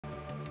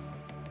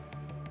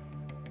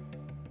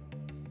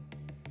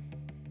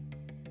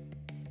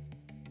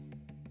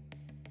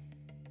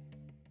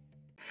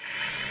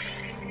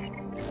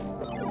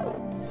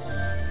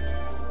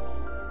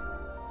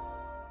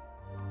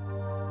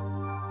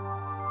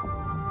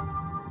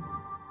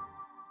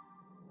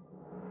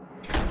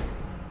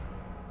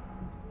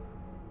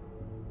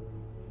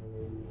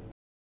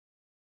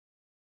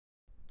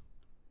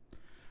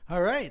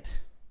All right.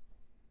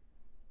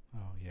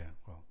 Oh, yeah.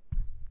 Well,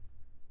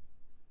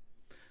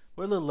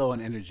 we're a little low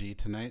on energy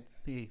tonight.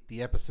 The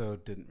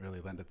episode didn't really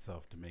lend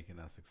itself to making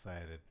us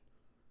excited.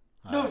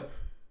 No.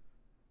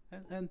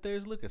 And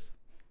there's Lucas.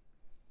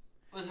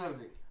 What's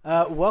happening?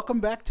 Welcome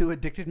back to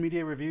Addicted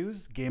Media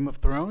Reviews, Game of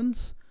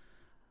Thrones.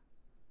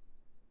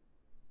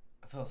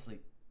 I fell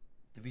asleep.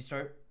 Did we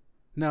start?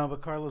 No,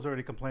 but Carlo's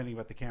already complaining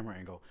about the camera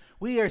angle.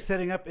 We are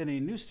setting up in a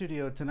new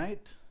studio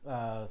tonight.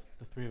 The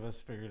three of us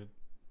figured it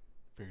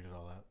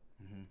all out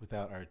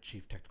without our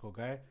chief technical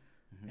guy,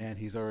 and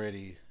he's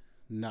already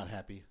not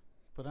happy,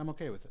 but I'm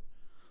okay with it.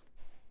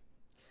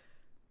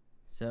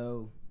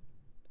 So,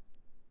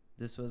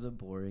 this was a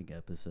boring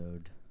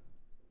episode.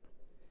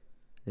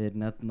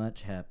 Not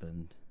much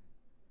happened.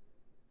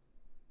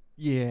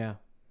 Yeah.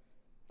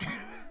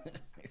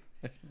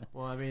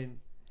 Well, I mean,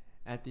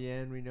 at the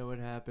end, we know what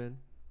happened.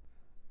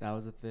 That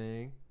was a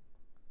thing.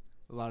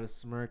 A lot of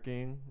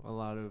smirking, a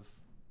lot of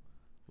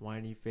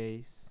whiny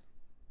face.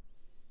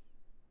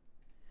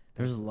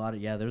 There's a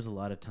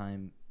lot of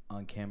time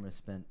on camera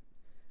spent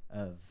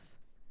of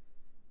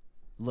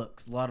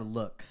looks, a lot of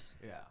looks.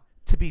 Yeah.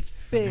 To be From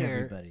fair,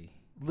 everybody.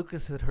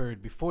 Lucas had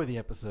heard before the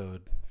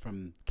episode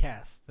from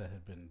cast that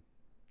had been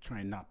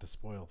trying not to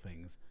spoil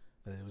things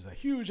that it was a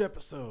huge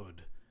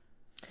episode,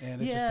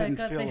 and it just didn't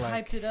feel they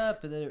like hyped it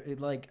up.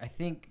 I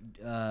think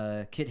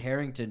Kit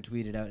Harington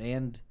tweeted out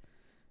and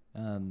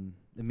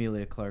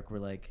Emilia Clarke were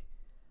like,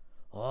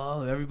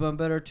 "Oh, everyone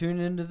better tune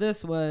into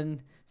this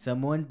one.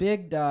 Someone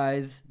big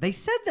dies." They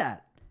said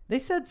that. They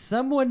said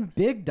someone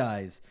big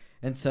dies,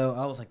 and so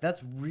I was like,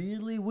 "That's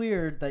really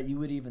weird that you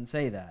would even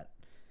say that."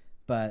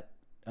 But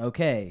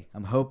okay,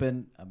 I'm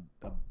hoping. I'm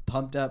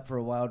pumped up for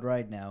a wild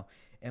ride now,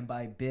 and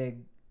by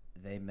big,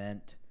 they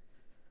meant.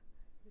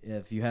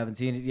 If you haven't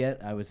seen it yet,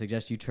 I would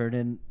suggest you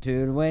tune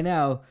away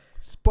now.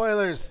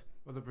 spoilers.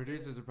 Well, the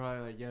producers are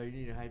probably like, yo, you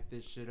need to hype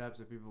this shit up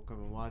so people come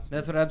and watch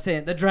That's this. what I'm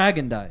saying. The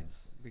dragon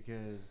dies.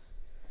 Because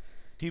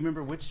Do you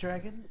remember which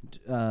dragon?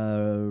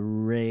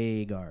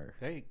 Rhaegar.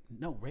 Hey,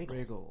 no,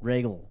 Rhaegal.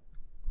 Rhaegal.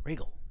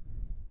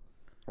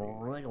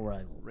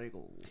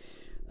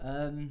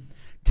 Rhaegal.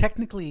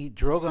 Technically,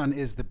 Drogon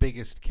is the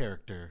biggest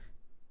character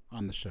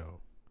on the show.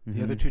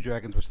 The other two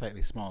dragons were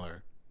slightly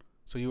smaller,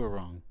 so you were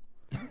wrong.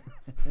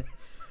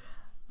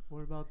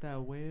 What about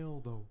that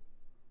whale, though?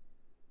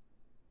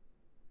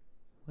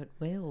 What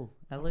whale,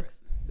 Alex?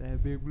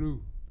 That big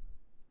blue.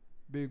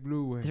 Big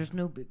blue whale. There's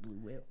no big blue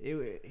whale. It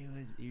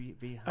was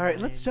behind. All right,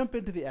 let's jump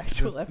into the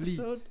actual the fleet.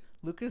 episode.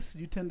 Lucas,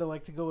 you tend to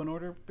like to go in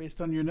order based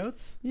on your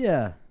notes.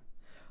 Yeah.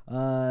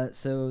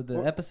 So the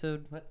Or-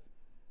 episode. What?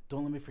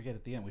 Don't let me forget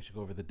at the end, we should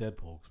go over the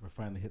Deadpool because we're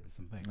finally hitting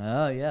some things.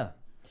 Oh yeah.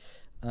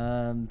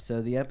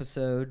 So the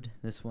episode,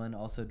 this one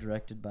also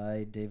directed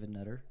by David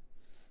Nutter.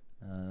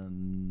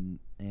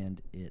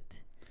 And it.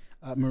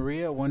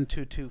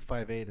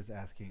 Maria12258 is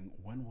asking,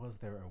 when was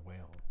there a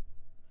whale?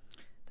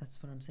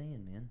 That's what I'm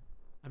saying, man.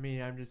 I mean,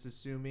 I'm just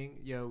assuming,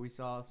 we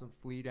saw some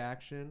fleet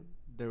action.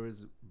 There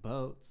was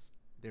boats.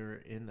 They were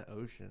in the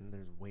ocean.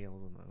 There's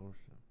whales in the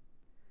ocean.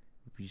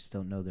 We just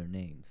don't know their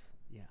names.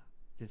 Yeah,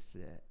 just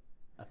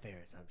a fair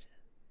assumption.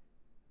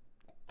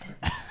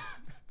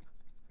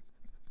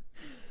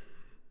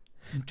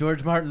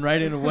 George Martin,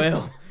 write in a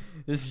whale.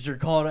 This is your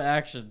call to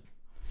action.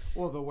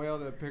 Well, the whale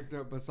that picked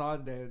up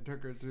Basande and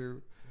took her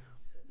to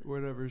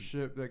whatever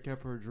ship that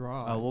kept her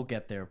dry. Oh, we'll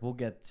get there. We'll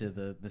get to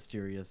the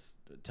mysterious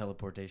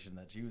teleportation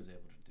that she was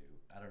able to do.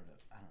 I don't know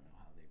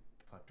how they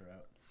fucked her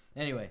out.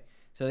 Anyway,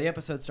 so the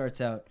episode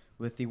starts out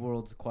with the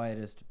world's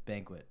quietest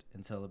banquet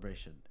and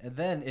celebration. And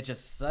then it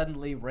just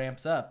suddenly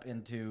ramps up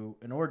into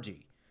an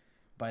orgy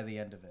by the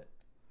end of it.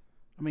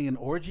 I mean, an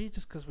orgy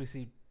just because we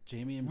see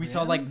Jamie and We Brienne?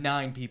 saw like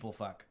 9 people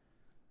fuck.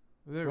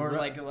 They're Or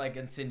like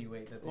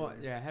insinuate that they well, were.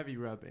 yeah, heavy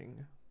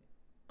rubbing.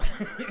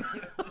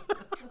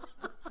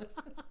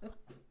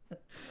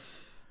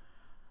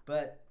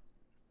 But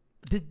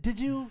Did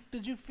you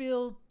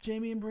feel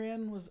Jamie and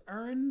Brienne was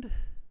earned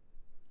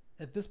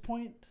at this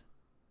point?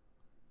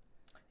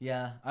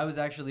 yeah, I was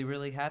actually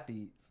really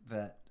happy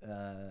that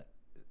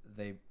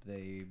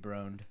they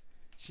broned.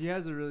 She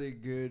has a really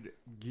good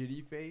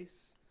giddy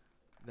face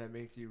that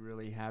makes you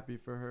really happy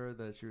for her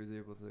that she was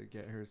able to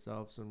get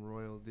herself some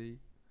royalty.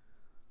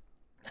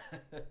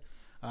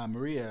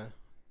 Maria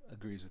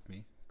agrees with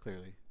me,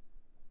 clearly.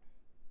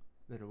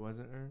 That it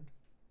wasn't earned?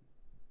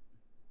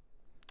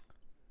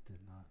 Did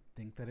not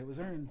think that it was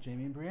earned.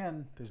 Jamie and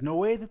Brienne. There's no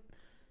way that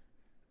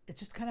it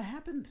just kind of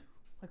happened.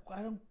 Like,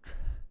 I don't...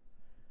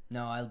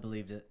 No, I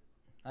believed it.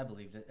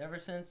 Ever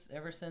since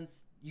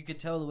you could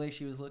tell the way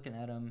she was looking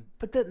at him.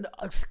 But then,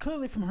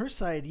 clearly from her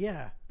side,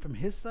 yeah. From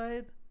his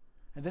side...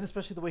 And then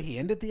especially the way he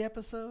ended the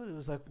episode, it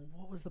was like,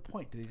 what was the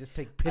point? Did he just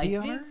take pity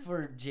on her? I think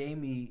for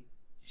Jamie,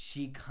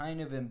 she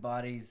kind of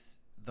embodies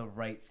the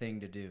right thing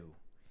to do.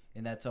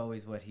 And that's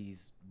always what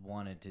he's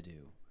wanted to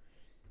do.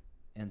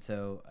 And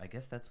so I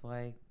guess that's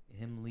why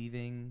him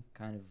leaving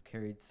kind of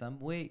carried some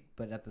weight.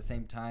 But at the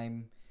same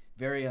time,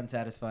 very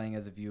unsatisfying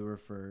as a viewer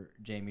for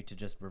Jamie to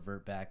just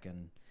revert back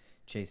and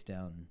chase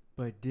down.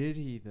 But did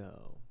he,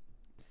 though?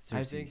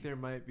 I think there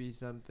might be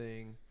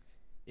something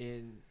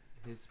in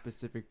his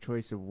specific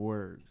choice of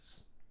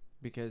words,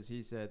 because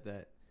he said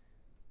that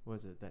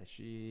that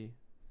she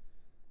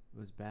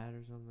was bad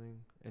or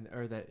something,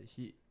 or that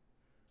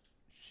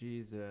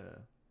she's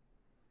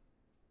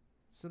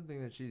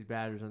something that she's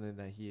bad or something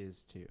that he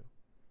is too,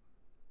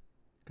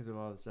 because of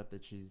all the stuff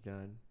that she's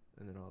done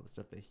and then all the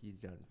stuff that he's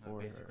done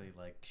for basically her.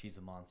 like she's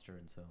a monster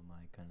and so am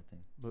I kind of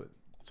thing. But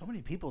So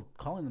many people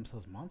calling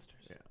themselves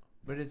monsters. yeah,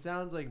 but it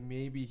sounds like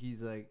maybe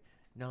he's like,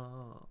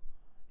 no,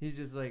 he's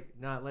just like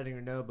not letting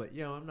her know. But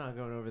I'm not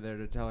going over there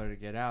to tell her to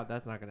get out.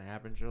 That's not gonna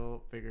happen.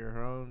 She'll figure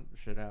her own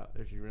shit out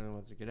if she really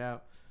wants to get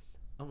out.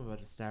 I'm about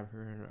to stab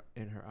her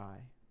in her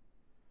eye.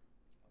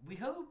 We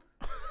hope.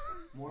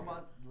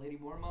 Lady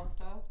Mormont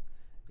style.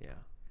 Yeah.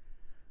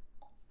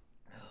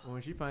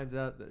 When she finds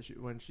out that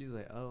when she's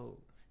like, oh,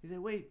 he's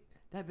like, wait,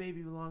 that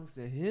baby belongs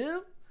to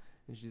him,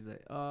 and she's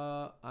like,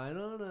 I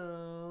don't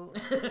know.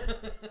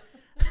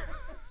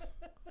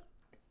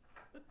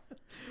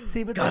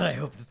 See, but God, I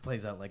hope this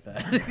plays out like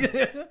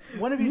that.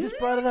 one of you just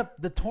brought it up,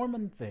 the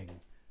Tormund thing.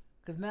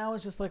 Because now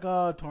it's just like,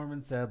 oh,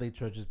 Tormund sadly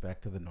trudges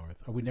back to the north.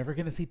 Are we never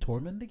going to see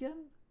Tormund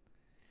again?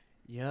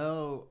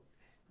 Yo,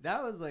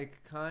 that was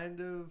like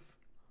kind of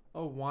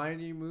a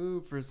whiny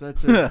move for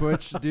such a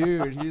butch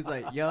dude. He was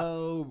like,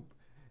 yo,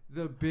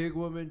 the big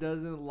woman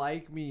doesn't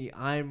like me.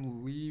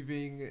 I'm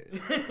leaving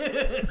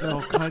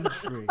the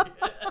country.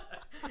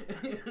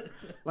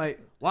 Like,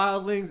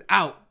 wildlings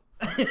out.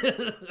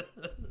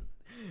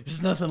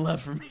 There's nothing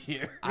left from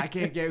here. I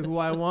can't get who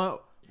I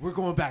want. We're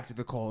going back to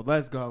the cold.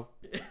 Let's go.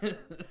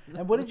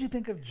 And what did you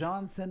think of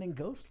Jon sending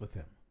Ghost with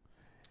him?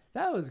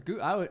 That was good.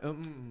 I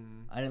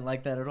didn't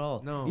like that at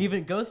all. No.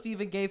 Even Ghost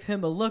even gave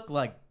him a look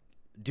like,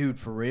 dude,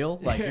 for real?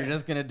 Like, you're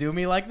just going to do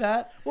me like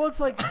that? Well, it's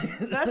like,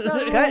 That's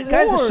not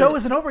guys, the show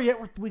isn't over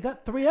yet. We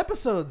got 3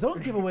 episodes.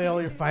 Don't give away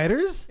all your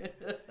fighters.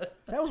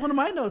 That was one of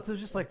my notes. It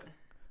was just like,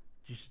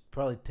 you should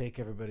probably take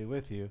everybody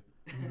with you.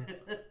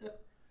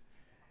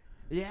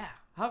 Yeah.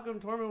 How come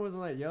Tormund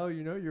wasn't like, yo,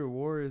 your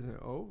war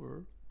isn't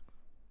over?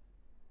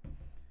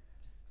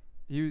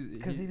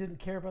 Because he didn't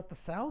care about the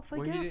South,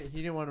 I guess? He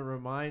didn't want to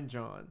remind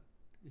Jon.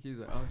 He's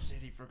like, oh, shit,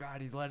 he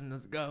forgot he's letting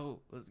us go.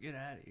 Let's get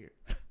out of here.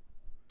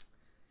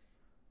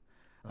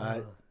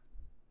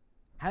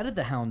 How did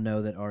the Hound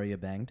know that Arya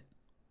banged?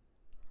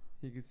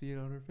 He could see it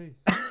on her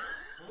face.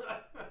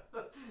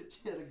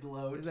 She had a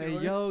glow. He's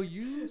like, yo,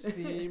 you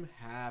seem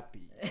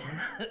happy.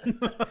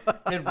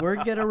 Did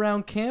word get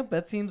around camp?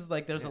 That seems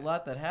like there's a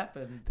lot that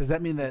happened. Does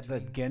that mean that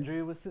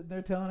Gendry was sitting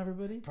there telling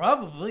everybody?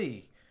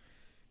 Probably.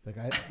 Like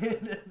I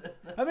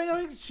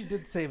mean, she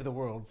did save the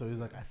world, so he's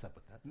like, I slept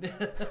with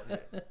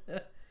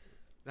that.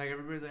 Like,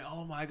 everybody's like,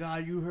 oh my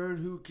god, you heard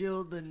who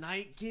killed the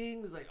Night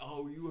King? It's like,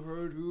 oh, you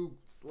heard who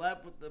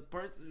slept with the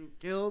person who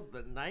killed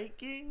the Night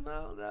King?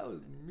 No, that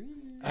was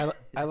me.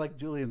 I like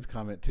Julian's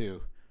comment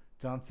too.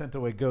 Jon sent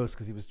away Ghost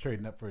because he was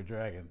trading up for a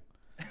dragon.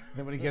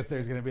 Then when he gets there,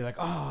 he's gonna be like,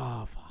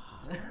 oh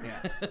fuck.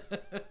 Yeah.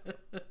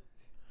 What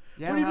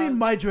do you mean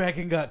my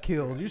dragon got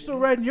killed? You're still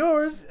riding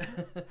yours.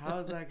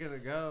 How's that gonna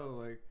go?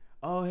 Like,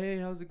 oh hey,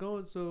 how's it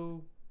going?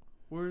 So,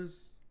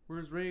 where's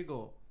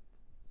Rhaegal?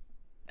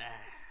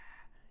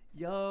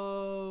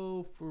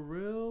 Yo, for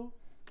real?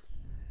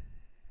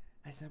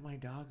 I sent my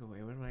dog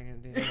away. What am I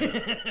gonna do?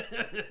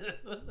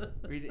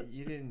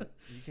 You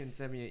can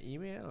send me an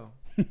email.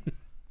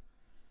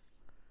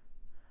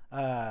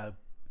 The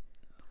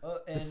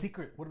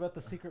secret. What about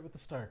the secret with the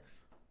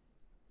Starks?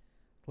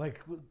 Like,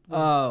 fucking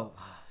Sansa.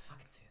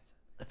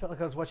 I felt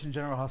like I was watching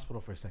General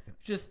Hospital for a second.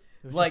 Just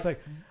It was like, just like,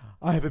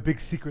 I have a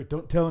big secret.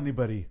 Don't tell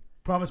anybody.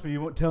 Promise me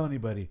you won't tell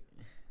anybody.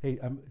 Hey,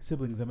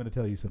 siblings, I'm going to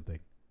tell you something.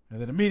 And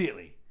then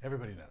immediately,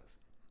 everybody knows.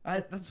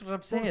 that's what I'm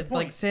was saying. the Like,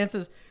 point?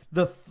 Sansa's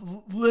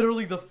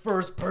literally the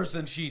first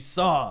person she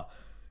saw,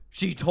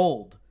 she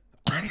told.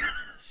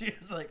 She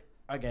was like,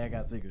 okay, I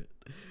got a secret.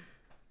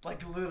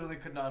 Like, literally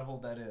could not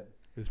hold that in. It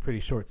was pretty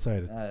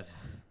short-sighted.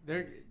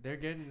 They're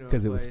getting to a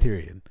Because it was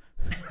place- Tyrion.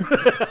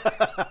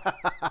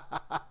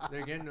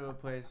 They're getting to a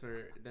place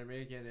where they're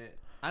making it.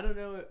 I don't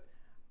know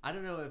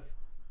if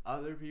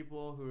other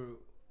people who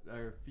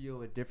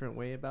feel a different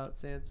way about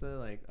Sansa,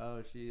 like,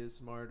 oh, she is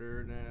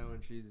smarter now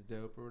and she's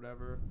dope or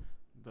whatever.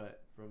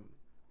 But from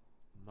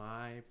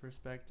my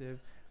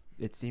perspective,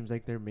 it seems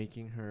like they're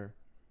making her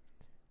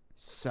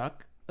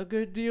suck a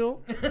good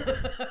deal.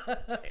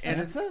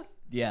 Sansa?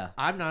 Yeah.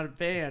 I'm not a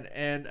fan,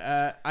 and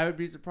I would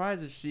be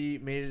surprised if she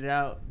made it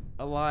out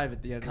alive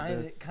at the end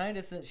of this.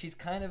 She's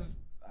kind of,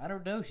 I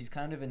don't know, she's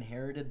kind of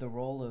inherited the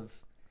role of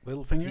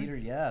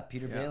Littlefinger?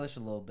 Peter Baelish a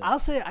little bit. I'll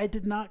say I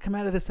did not come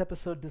out of this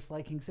episode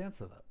disliking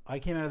Sansa, though. I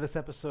came out of this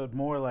episode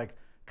more like,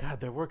 God,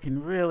 they're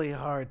working really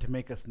hard to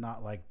make us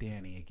not like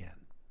Dany again.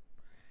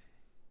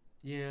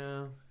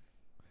 Yeah,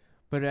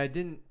 but I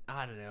don't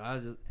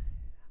know.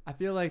 I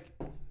feel like,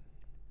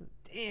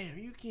 damn,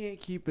 you can't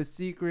keep a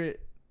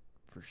secret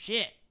for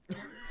shit.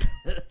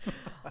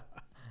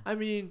 I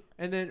mean,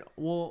 and then,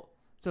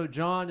 so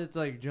Jon, it's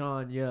like,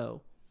 Jon,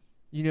 yo,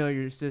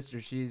 your sister,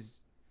 she'll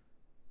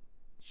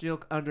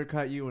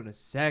undercut you in a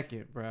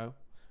second, bro.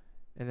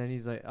 And then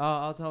he's like, "Oh,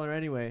 I'll tell her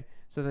anyway."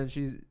 So then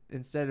she's,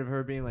 instead of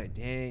her being like,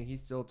 "Dang, he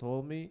still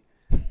told me.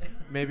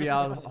 Maybe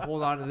I'll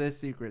hold on to this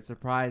secret,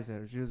 surprise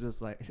him." She was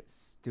just like,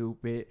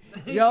 "Stupid."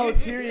 Yo,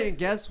 Tyrion,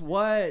 guess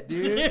what,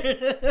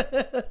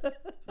 dude?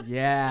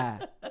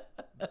 Yeah,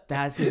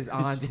 that's his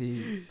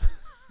auntie.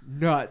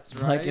 Nuts,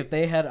 It's right? like if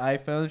they had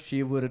iPhones,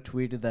 she would have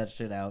tweeted that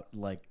shit out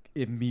like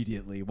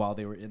immediately while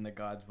they were in the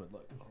gods would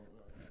look.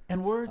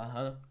 And were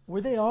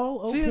they all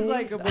okay? She was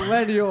like a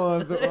millennial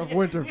of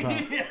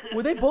Winterfell.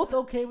 Were they both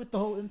okay with the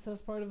whole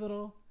incest part of it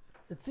all?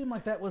 It seemed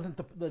like that wasn't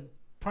the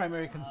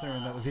primary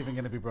concern that was even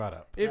going to be brought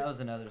up. That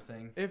was another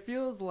thing. It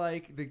feels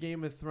like the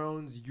Game of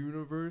Thrones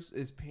universe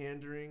is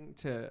pandering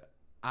to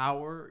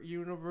our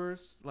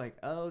universe. Like,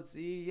 oh,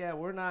 see, yeah,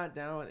 we're not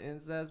down with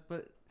incest,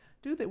 but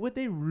would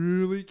they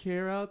really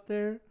care out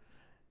there?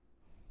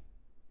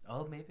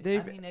 Oh, maybe.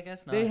 I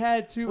guess not. They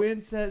had two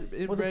incest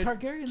Well, the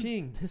Targaryens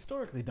kings.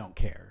 historically don't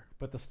care,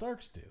 but the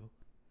Starks do.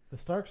 The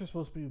Starks are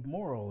supposed to be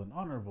moral and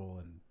honorable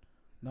and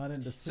not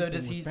into. So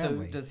does he? with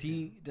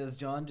family. Does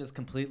Jon just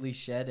completely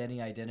shed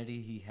any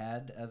identity he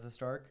had as a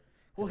Stark?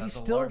 Well, that's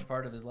he's a still large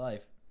part of his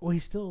life. Well,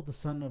 he's still the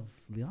son of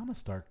Lyanna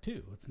Stark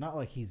too. It's not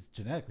like he's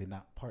genetically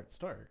not part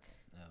Stark.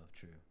 Oh,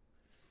 true.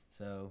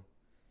 So,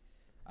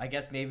 I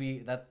guess maybe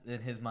that's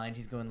in his mind.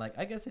 He's going like,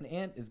 I guess an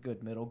aunt is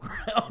good middle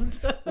ground.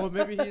 Well,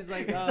 maybe he's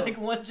like, it's like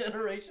one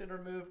generation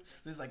removed.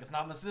 So he's like, it's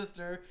not my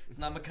sister, it's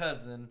not my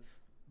cousin,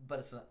 but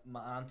it's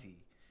my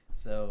auntie.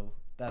 So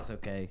that's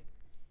okay.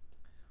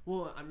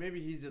 Well,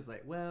 maybe he's just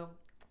like, well,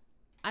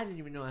 I didn't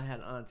even know I had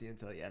an auntie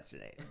until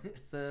yesterday.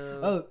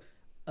 So.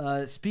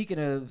 Speaking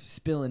of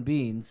spilling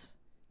beans,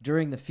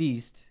 during the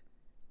feast,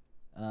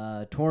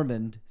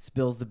 Tormund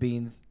spills the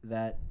beans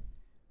that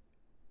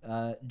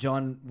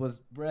Jon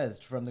was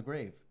rezzed from the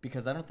grave,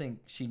 because I don't think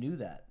she knew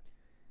that.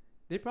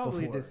 They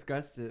probably before.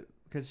 discussed it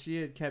because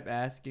she had kept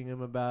asking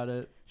him about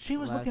it. She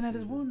was looking at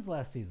his season. wounds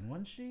last season,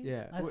 wasn't she?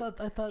 Yeah.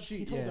 I thought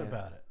he told her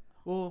about it.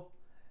 Well,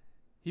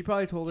 he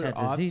probably told her Chat,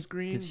 off did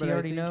screen, she but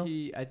already know?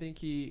 I think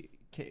she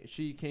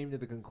came to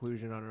the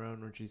conclusion on her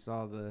own when she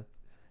saw the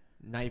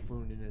knife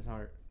wound in his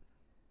heart.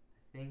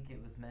 I think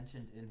it was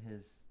mentioned in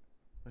his,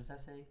 what does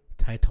that say?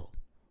 Title.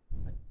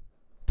 What?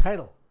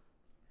 Title.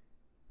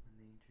 When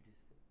they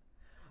introduced it.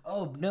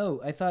 Oh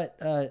no, I thought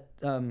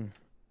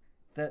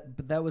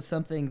that was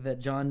something that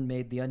Jon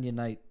made the Onion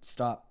Knight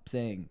stop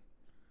saying.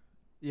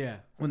 Yeah.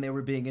 When they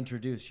were being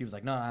introduced, she was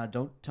like, "No,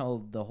 don't tell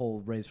the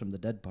whole raised from the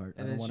dead part."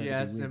 And then she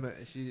asked him.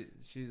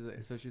 She's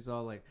like, so she's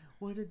all like,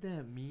 "What did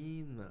that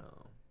mean,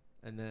 though?"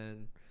 And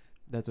then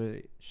that's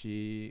what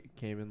she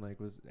came and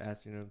like was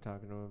asking him,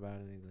 talking to him about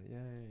it. And he's like, "Yeah,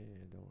 don't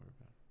worry about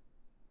it."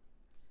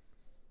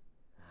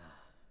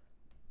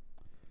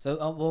 So,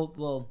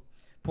 well,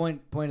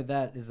 point of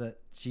that is that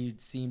she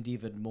seemed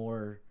even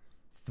more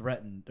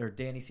threatened, or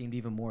Dany seemed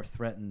even more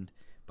threatened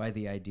by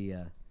the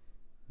idea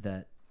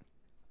that,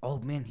 oh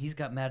man, he's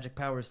got magic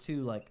powers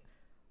too. Like,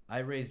 I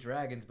raised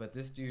dragons, but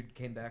this dude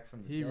came back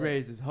from the dead. He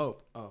raised his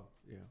hope. Oh,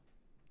 yeah.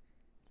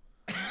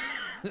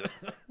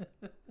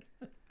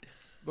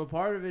 But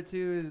part of it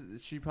too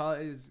is she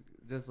probably is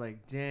just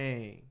like,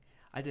 dang,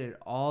 I did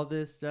all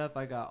this stuff.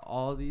 I got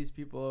all these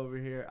people over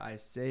here. I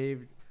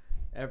saved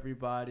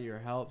everybody or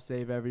helped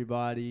save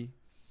everybody.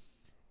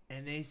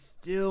 And they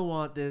still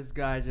want this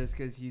guy just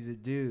because he's a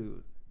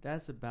dude.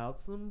 That's about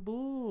some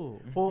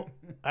bull. Well,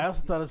 I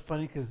also thought it was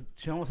funny because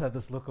she almost had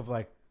this look of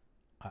like,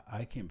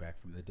 I came back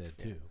from the dead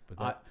too.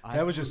 But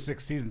that was just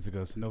 6 seasons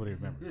ago, so nobody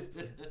remembers.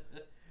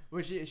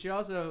 Well, she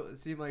also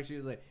seemed like she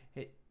was like,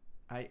 hey,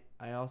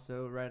 I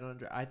also ride on.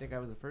 I think I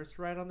was the first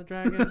to ride on the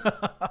dragons.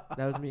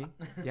 That was me.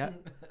 Yeah.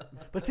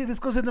 But see, this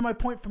goes into my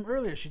point from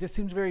earlier. She just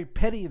seems very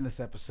petty in this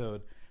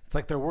episode. It's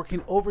like they're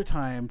working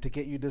overtime to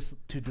get you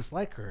to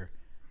dislike her,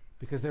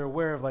 because they're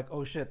aware of like,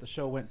 oh shit, the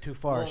show went too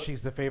far. Well,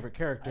 she's the favorite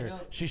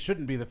character. She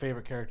shouldn't be the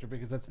favorite character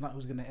because that's not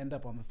who's going to end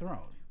up on the throne.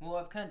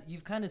 Well,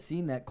 you've kind of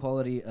seen that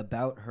quality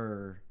about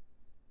her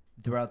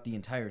throughout the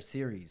entire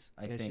series.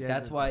 I think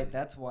that's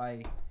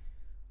why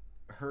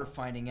her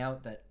finding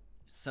out that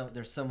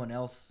there's someone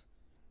else,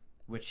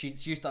 which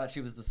she thought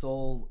she was the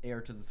sole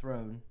heir to the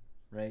throne,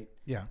 right?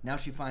 Yeah. Now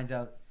she finds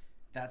out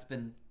that's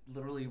been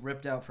literally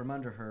ripped out from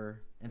under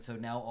her, and so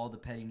now all the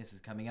pettiness is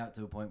coming out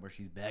to a point where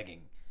she's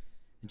begging.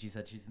 And she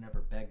said she's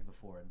never begged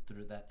before, and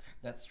through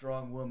that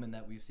strong woman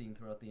that we've seen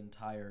throughout the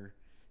entire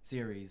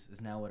series is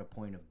now at a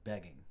point of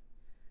begging,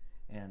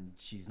 and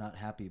she's not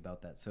happy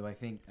about that. So I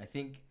think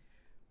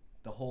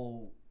the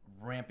whole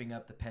ramping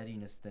up the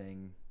pettiness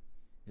thing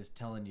is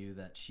telling you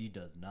that she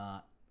does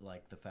not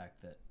like the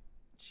fact that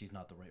she's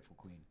not the rightful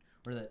queen,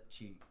 or that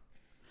he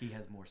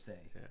has more say.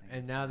 Yeah.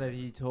 And now that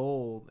he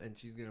told, and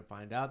she's gonna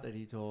find out that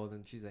he told,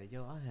 and she's like,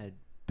 "Yo, I had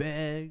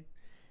begged."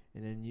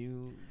 And then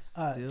you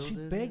still she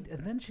did begged, it?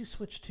 and then she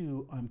switched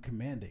to "I'm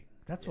commanding."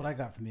 That's what I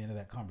got from the end of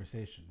that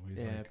conversation. Where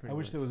he's like, "I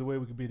wish much. there was a way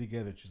we could be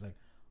together." And she's like,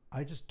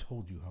 "I just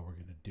told you how we're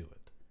gonna do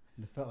it,"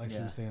 and it felt like she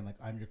was saying, "Like,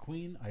 I'm your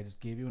queen. I just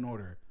gave you an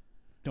order.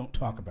 Don't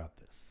talk about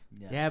this."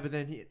 Yeah, but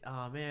then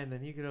then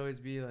he could always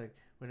be like,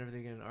 whenever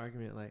they get in an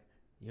argument, like,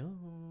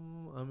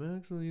 yo, I'm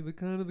actually the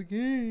kind of the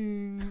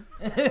king.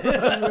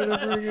 I'm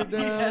gonna bring it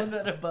down. He has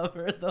that above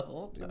her the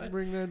whole time.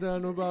 Bring that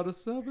down to about a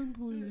 7,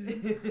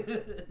 please.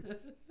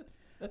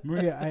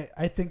 Maria,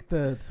 I think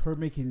that her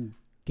making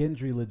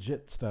Gendry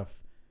legit stuff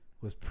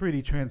was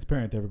pretty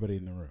transparent to everybody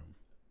in the room.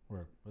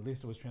 Or at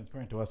least it was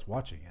transparent to us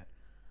watching it.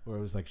 Where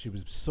it was like she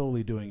was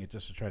solely doing it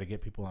just to try to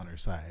get people on her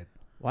side.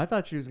 Well, I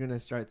thought she was going to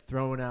start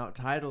throwing out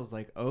titles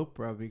like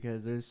Oprah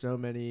because there's so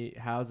many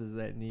houses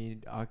that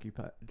need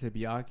to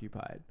be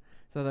occupied.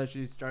 So I thought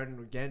she was starting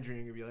with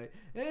Gendry and be like,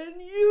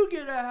 and you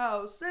get a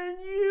house, and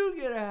you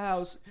get a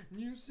house,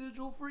 new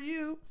sigil for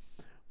you.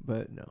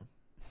 But no.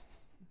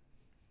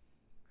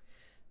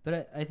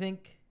 But I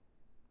think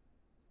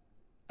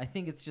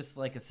it's just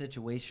like a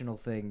situational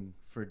thing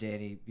for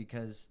Dani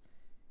because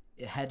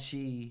had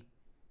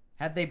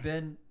they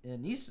been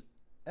in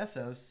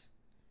Essos,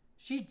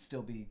 she'd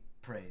still be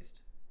praised,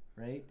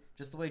 right?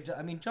 Just the way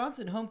John's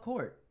in home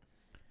court.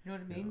 You know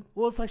what I mean?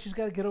 Well, it's like she's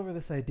got to get over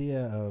this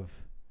idea of,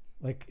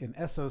 like in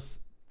Essos,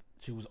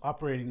 she was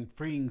operating,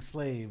 freeing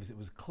slaves. It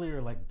was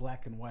clear, like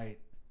black and white,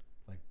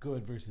 like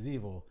good versus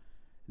evil.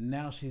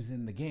 Now she's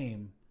in the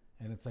game,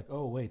 and it's like,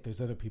 oh wait, there's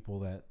other people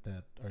that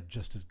are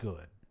just as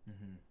good.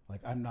 Mm-hmm.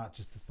 Like I'm not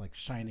just this like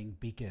shining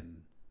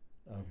beacon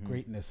of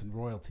greatness and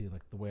royalty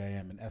like the way I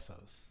am in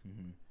Essos.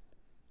 Mm-hmm.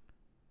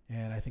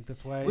 And I think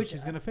that's why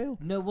she's going to fail.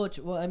 No,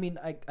 well, I mean,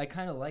 I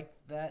kind of like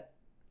that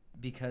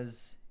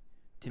because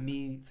to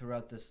me,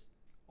 throughout this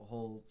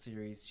whole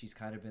series, she's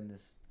kind of been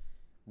this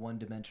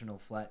one-dimensional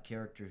flat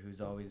character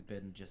who's always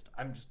been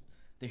I'm just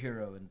the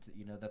hero. And,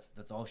 you know,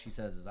 that's all she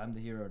says is I'm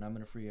the hero and I'm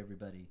going to free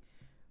everybody.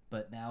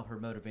 But now her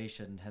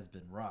motivation has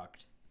been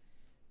rocked.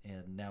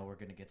 And now we're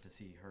going to get to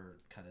see her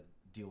kind of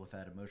deal with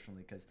that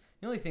emotionally because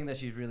the only thing that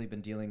she's really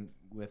been dealing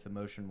with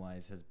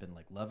emotion-wise has been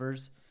like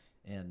lovers,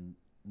 and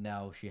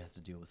now she has to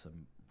deal with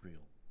some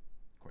real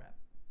crap.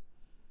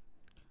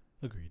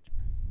 Agreed.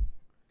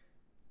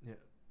 Yeah.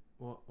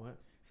 What?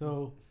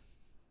 So,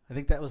 I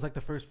think that was like the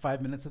first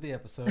 5 minutes of the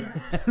episode.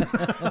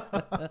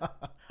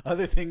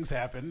 Other things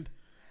happened.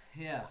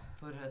 Yeah,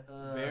 but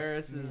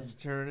Varys is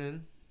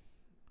turning.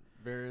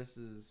 Varys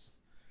is.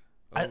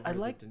 I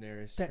like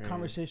that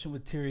conversation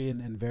with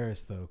Tyrion and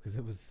Varys though, because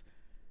it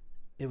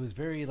was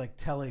very like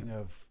telling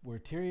of where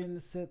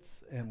Tyrion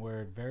sits and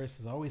where Varys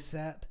has always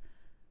sat,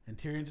 and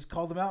Tyrion just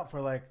called them out for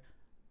like,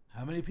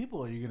 how many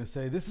people are you gonna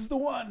say this is the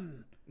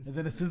one? And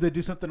then as soon as they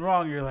do something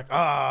wrong, you're like,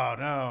 oh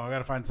no, I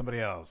gotta find somebody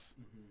else.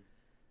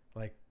 Mm-hmm.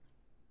 Like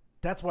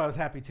that's why I was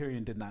happy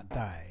Tyrion did not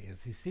die.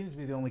 Is he seems to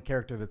be the only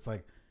character that's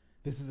like,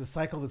 this is a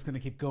cycle that's gonna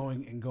keep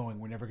going and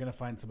going. We're never gonna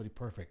find somebody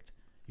perfect.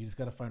 You just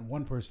gotta find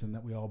one person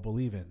that we all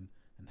believe in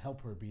and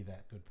help her be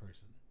that good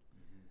person.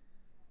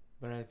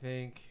 But I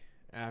think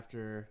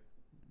after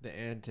the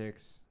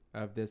antics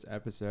of this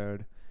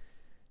episode,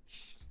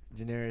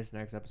 Daenerys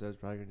next episode is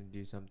probably going to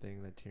do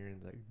something that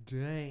Tyrion's like,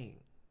 dang,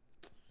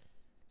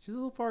 she's a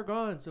little far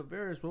gone. So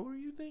Varys, what were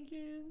you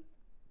thinking?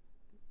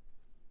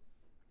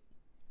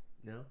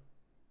 No.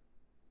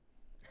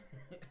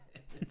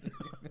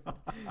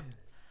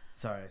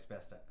 Sorry, I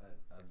spazzed out.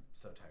 I'm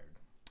so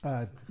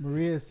tired.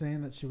 Maria is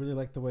saying that she really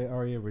liked the way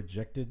Arya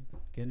rejected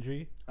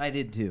Gendry. I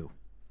did too.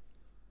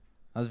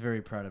 I was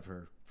very proud of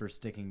her for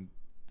sticking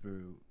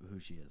through who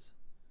she is.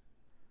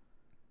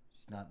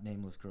 She's not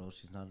nameless girl.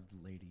 She's not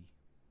a lady.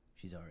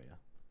 She's Arya.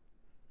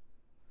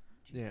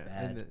 She's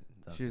bad.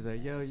 And she was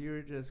like, yo, you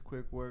were just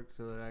quick work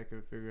so that I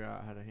could figure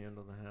out how to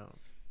handle the hound.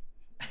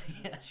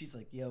 Yeah, she's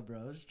like, yo, bro,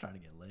 I was just trying to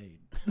get laid.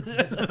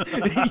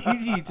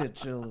 You need to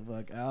chill the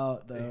fuck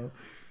out, though.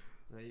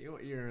 Like,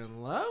 you're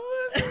in love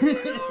with me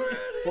already?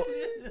 Well,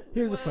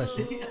 here's a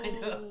question. I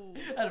know.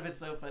 That'd have been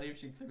so funny if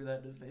she threw that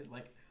in his face.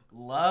 Like,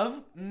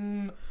 love?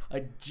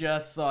 I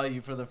just saw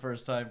you for the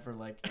first time for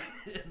like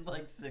in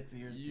like 6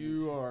 years.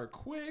 You are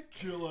quick.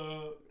 Chill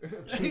out.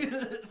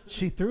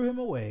 She threw him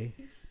away,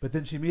 but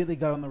then she immediately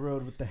got on the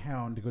road with the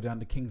hound to go down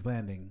to King's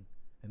Landing.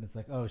 And it's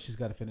like, oh, she's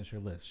got to finish her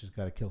list. She's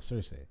got to kill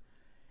Cersei.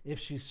 If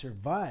she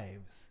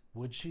survives,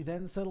 would she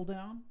then settle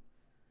down?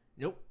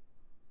 Nope.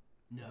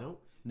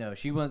 No,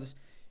 she wants.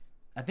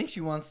 I think she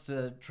wants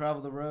to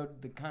travel the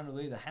road the kind of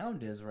way the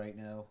Hound is right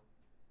now.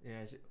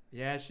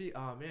 She.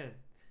 Oh man.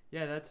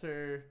 Yeah, that's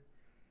her.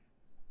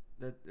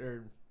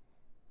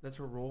 That's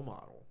her role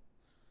model.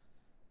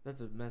 That's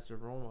a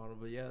massive role model,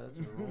 but yeah, that's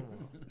her role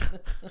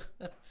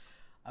model.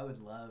 I would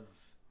love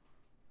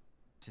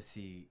to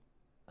see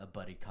a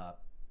buddy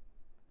cop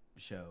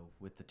show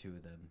with the two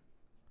of them.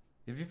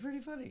 It'd be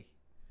pretty funny.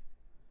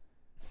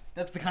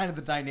 That's the kind of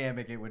the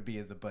dynamic it would be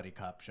as a buddy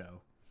cop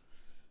show.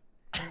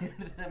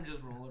 Them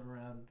just rolling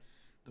around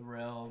the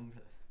realm.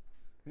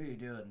 What are you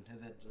doing?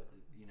 And then,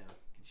 you know,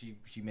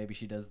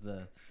 she does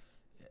the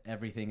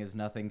everything is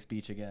nothing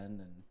speech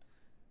again.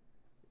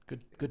 And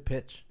good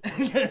pitch.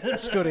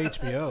 Just go to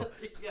HBO.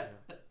 Yeah.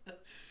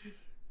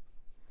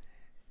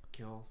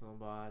 Kill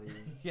somebody.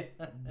 Yeah.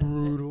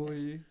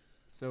 Brutally.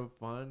 So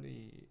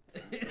funny.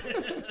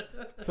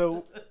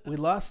 So we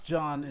lost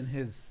Jon in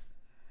his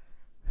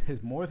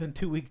more than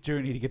 2 week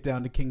journey to get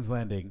down to King's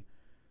Landing.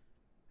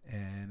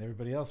 And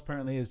everybody else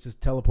apparently is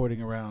just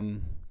teleporting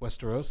around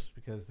Westeros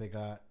because they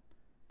got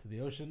to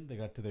the ocean, they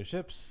got to their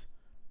ships.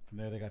 From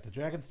there, they got to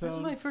Dragonstone. This was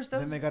my first.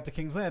 Then they got to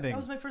King's Landing. That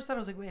was my first thought. I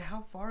was like, wait,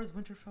 how far is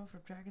Winterfell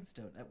from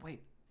Dragonstone?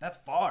 Wait, that's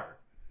far.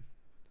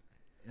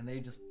 And they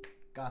just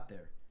got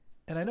there.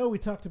 And I know we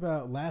talked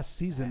about last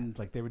season,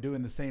 like they were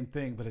doing the same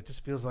thing, but it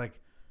just feels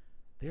like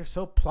they're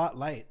so plot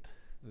light.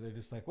 They're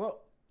just like,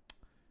 well,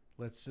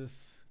 let's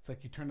just. It's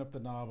like you turn up the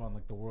knob on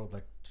like the world,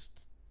 like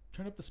just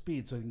turn up the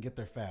speed so we can get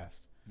there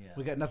fast. Yeah.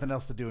 We got nothing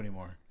else to do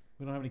anymore.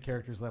 We don't have any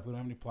characters left. We don't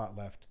have any plot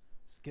left.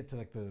 Just get to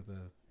like the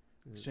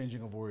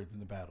exchanging of words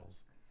in the battles.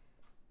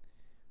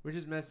 Which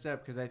is messed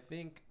up because I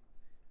think,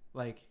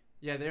 like,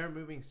 yeah, they are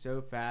moving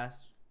so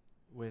fast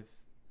with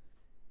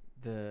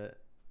the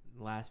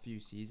last few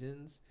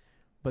seasons,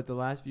 but the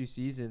last few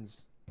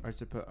seasons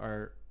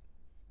are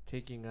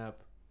taking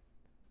up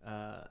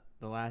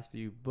the last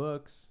few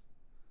books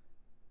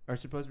are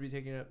supposed to be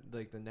taking up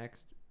like the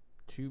next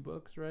 2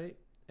 books, right?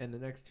 And the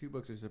next 2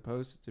 books are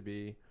supposed to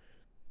be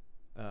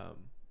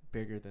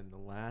bigger than the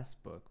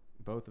last book,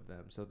 both of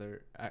them. So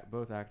they're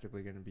both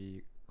actively going to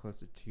be close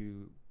to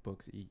 2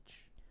 books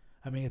each.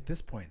 I mean, at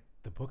this point,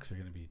 the books are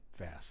going to be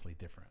vastly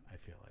different. I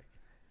feel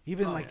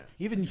like,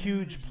 even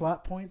huge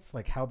plot points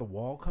like how the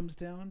wall comes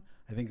down,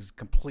 I think is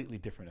completely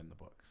different in the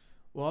books.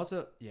 Well,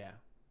 also, yeah.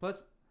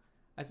 Plus,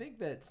 I think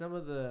that some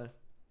of the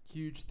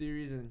huge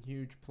theories and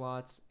huge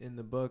plots in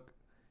the book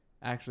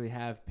actually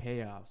have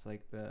payoffs,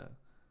 like the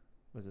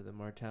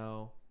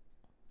Martell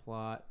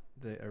plot,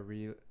 the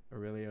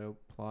Aurelio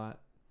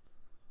plot.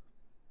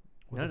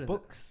 Well, the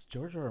books,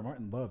 George R. R.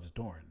 Martin loves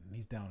Dorne, and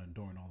he's down in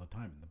Dorne all the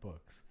time in the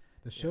books.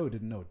 The show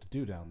didn't know what to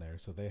do down there,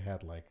 so they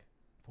had like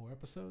 4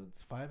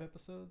 episodes, 5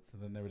 episodes,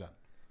 and then they were done.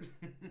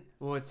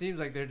 Well, it seems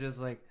like they're just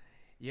like,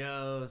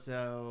 yo,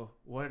 so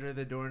what are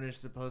the Dornish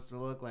supposed to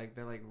look like?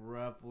 They're like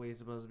roughly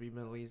supposed to be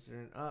Middle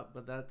Eastern.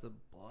 But that's a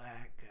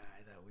black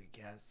guy that we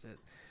casted.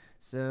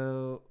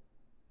 So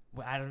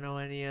I don't know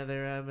any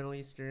other Middle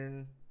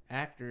Eastern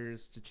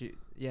actors to choose.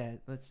 Yeah,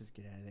 let's just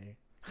get out of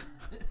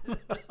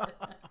there.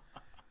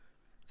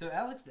 So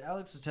Alex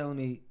was telling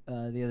me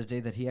the other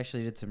day that he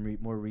actually did some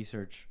more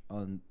research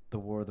on the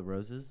War of the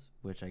Roses,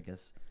 which I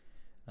guess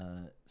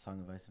Song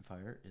of Ice and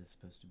Fire is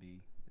supposed to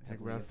be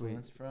heavily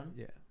influenced from.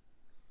 Yeah.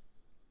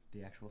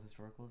 The actual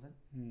historical event.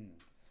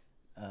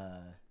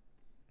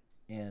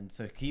 And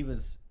so he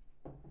was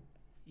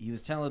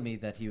telling me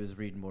that he was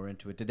reading more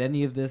into it. Did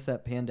any of this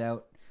that panned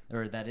out,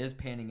 or that is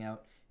panning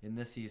out in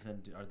this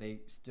season, are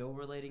they still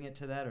relating it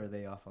to that, or are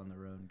they off on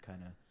their own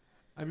kind of?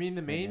 I mean,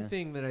 the main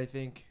thing that I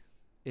think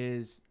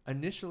is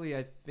initially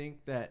I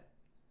think that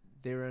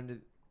they were under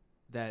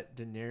that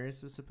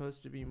Daenerys was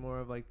supposed to be more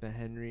of like the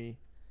Henry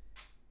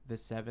the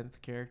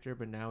Seventh character,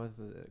 but now with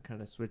the kind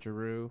of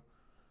switcheroo,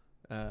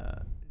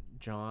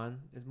 Jon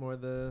is more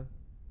the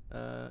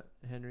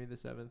Henry the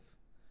Seventh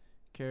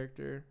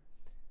character,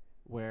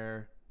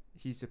 where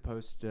he's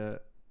supposed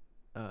to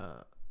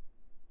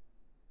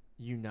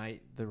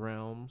unite the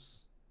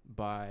realms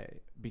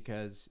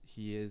because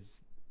he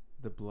is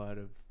the blood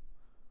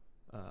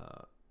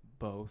of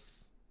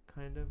both,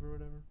 kind of, or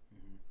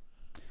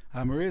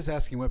whatever. Maria's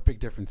asking what big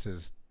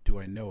differences do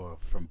I know of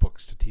from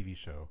books to TV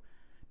show.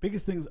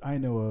 Biggest things I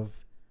know of,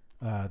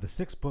 the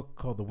 6th book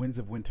called The Winds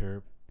of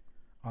Winter.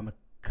 On the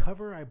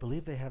cover, I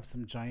believe they have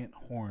some giant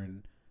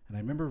horn, and I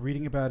remember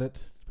reading about it.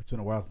 It's been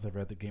a while since I've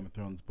read the Game of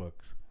Thrones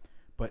books.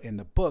 But in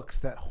the books,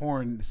 that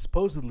horn is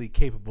supposedly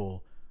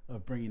capable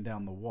of bringing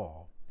down the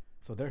wall.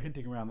 So they're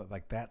hinting around that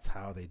like that's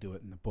how they do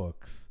it in the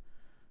books.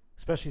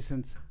 Especially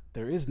since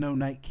there is no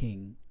Night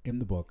King in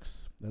the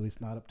books, at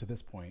least not up to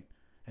this point.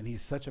 And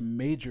he's such a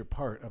major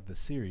part of the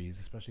series,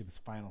 especially this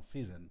final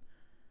season.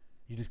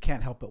 You just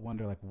can't help but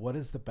wonder, like, what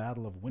is the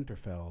Battle of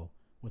Winterfell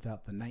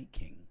without the Night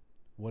King?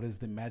 What is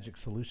the magic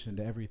solution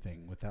to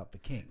everything without the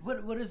king?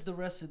 What is the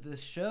rest of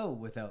this show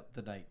without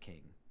the Night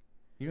King?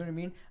 You know what I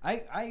mean?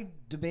 I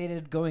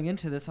debated going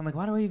into this. I'm like,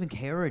 why do I even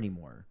care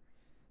anymore?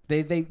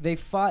 They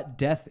fought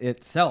death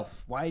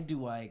itself. Why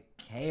do I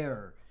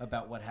care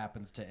about what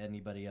happens to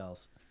anybody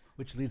else?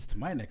 Which leads to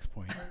my next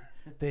point.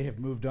 They have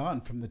moved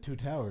on from the Two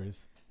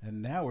Towers,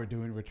 and now we're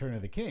doing Return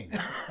of the King.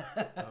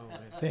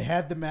 They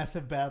had the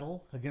massive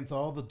battle against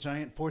all the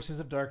giant forces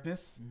of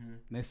darkness, and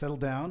they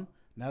settled down.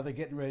 Now they're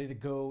getting ready to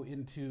go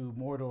into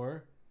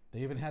Mordor. They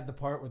even had the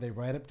part where they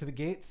ride up to the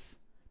gates.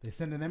 They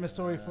send an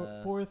emissary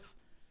forth.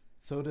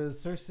 So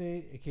does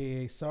Cersei,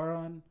 a.k.a.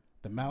 Sauron,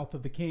 the mouth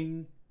of the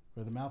king,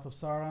 or the mouth of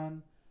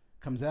Sauron,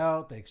 comes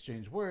out. They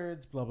exchange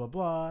words, blah, blah,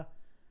 blah.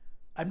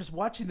 I'm just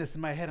watching this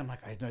in my head. I'm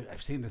like,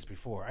 I've seen this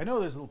before. I know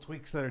there's little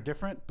tweaks that are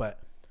different,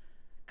 but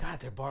God,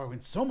 they're borrowing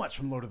so much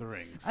from Lord of the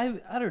Rings.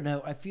 I don't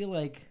know. I feel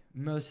like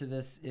most of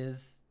this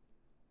is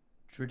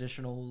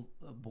traditional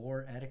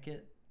boar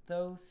etiquette,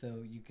 though,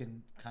 so you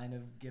can kind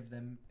of give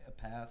them a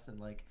pass and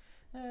like,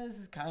 this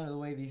is kind of the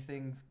way these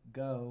things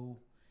go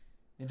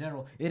in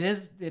general. It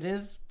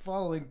is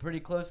following pretty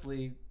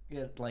closely,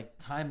 like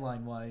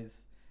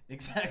timeline-wise,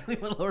 exactly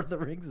what Lord of the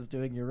Rings is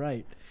doing. You're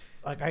right.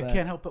 Like, I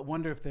can't help but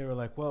wonder if they were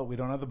like, well, we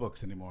don't have the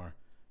books anymore.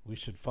 we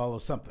should follow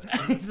something.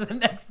 The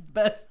next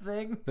best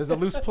thing. There's a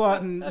loose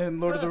plot in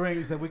Lord of the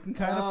Rings that we can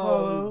kind of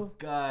follow.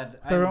 God,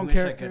 Their I own wish I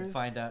characters. could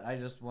find out. I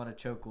just want to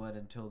choke one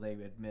until they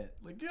admit,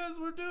 like, yes,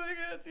 we're doing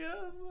it. Yes,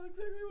 that's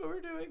exactly what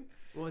we're doing.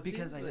 Well, it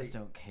Because seems I just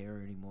like don't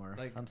care anymore.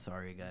 like, I'm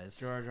sorry, guys.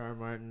 George R. R.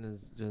 Martin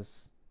is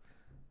just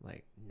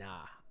like,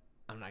 nah,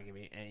 I'm not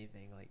giving you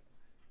anything. Like,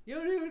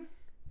 yo, dude,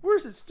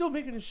 where's it still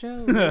making a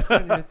show? That's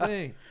kind of your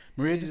thing.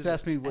 Maria He's just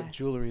asked me what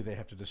jewelry they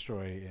have to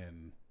destroy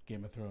in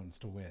Game of Thrones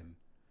to win.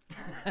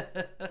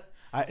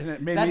 And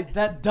it made me...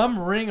 that dumb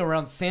ring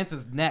around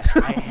Sansa's neck.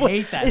 I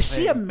hate that. Is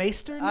thing. she a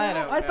maester now? I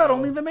don't I thought know.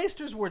 only the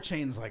maesters wore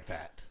chains like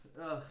that.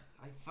 Ugh,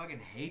 I fucking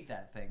hate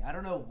that thing. I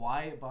don't know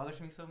why it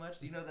bothers me so much.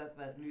 Do you know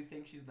that new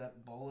thing? She's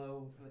that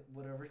bolo,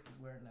 whatever she's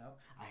wearing now.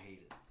 I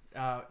hate it.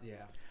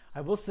 Yeah.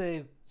 I will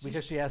say,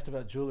 because she asked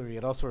about jewelry,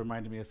 it also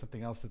reminded me of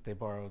something else that they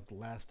borrowed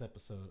last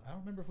episode. I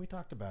don't remember if we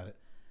talked about it,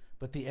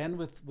 but the end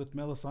with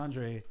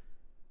Melisandre,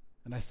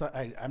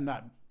 and I'm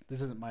not. This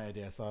isn't my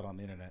idea. I saw it on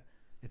the internet.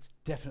 It's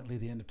definitely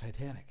the end of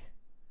Titanic.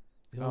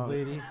 The old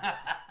lady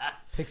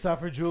takes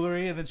off her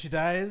jewelry and then she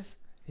dies.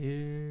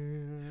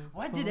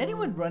 Why did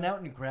anyone run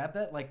out and grab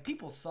that? Like,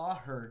 people saw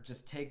her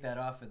just take that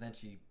off and then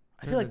she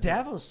I feel like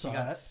Davos she saw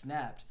got it.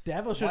 snapped.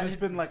 Davos should Why have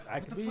just did- been like, I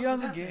What could the be fuck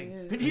young was that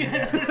again. thing?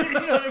 Yeah. You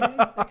know what I mean?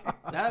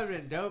 That would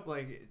have been dope.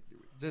 Like,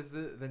 just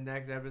the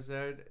next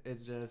episode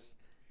is just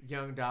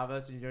young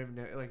Davos, and you don't even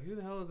know, like, who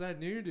the hell is that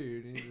new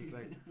dude? And he's just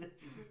like,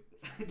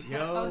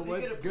 yo, How's he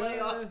what's gonna play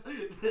good? off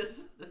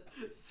this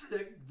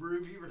sick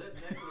ruby red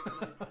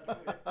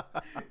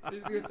necklace?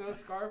 He's gonna throw a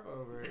scarf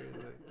over it.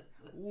 He's like,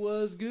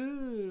 what's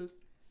good?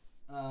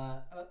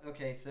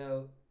 Okay,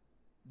 so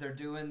they're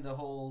doing the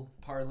whole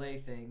parlay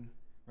thing.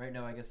 Right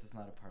now, I guess it's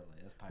not a parlay.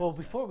 That's pirate Well,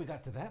 stuff. before we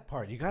got to that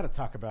part, you got to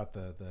talk about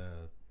the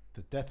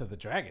death of the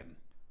dragon.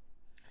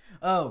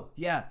 Oh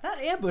yeah, that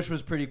ambush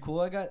was pretty cool.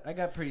 I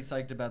got pretty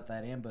psyched about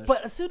that ambush.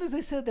 But as soon as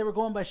they said they were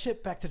going by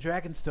ship back to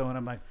Dragonstone,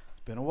 I'm like,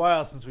 it's been a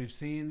while since we've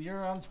seen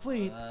Euron's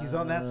fleet. He's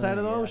on that side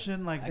of the yeah.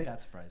 ocean. Like, I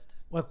got surprised.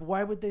 like,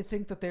 why would they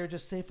think that they're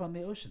just safe on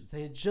the oceans?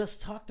 They had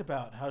just talked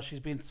about how she's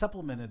being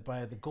supplemented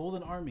by the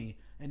Golden Army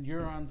and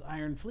Euron's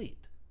Iron Fleet,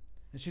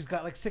 and she's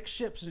got like 6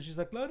 ships, and she's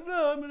like, no,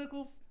 I'm gonna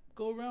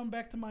go around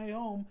back to my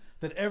home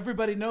that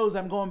everybody knows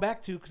I'm going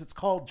back to because it's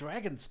called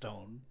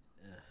Dragonstone.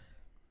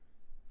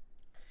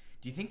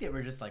 Do you think they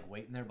were just like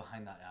waiting there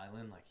behind that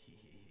island, like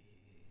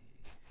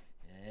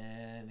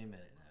any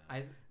minute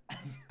now?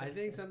 I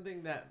think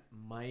something that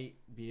might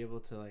be able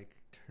to like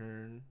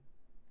turn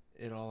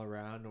it all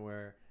around,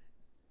 where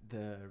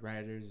the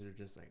writers are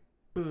just like,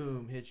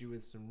 boom, hit you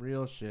with some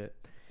real shit,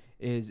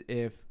 is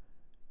if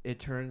it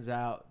turns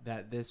out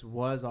that this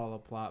was all a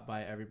plot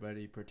by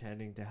everybody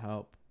pretending to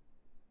help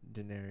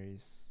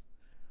Daenerys,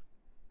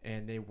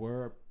 and they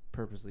were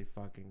purposely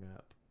fucking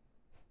up.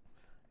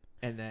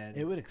 And then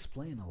It would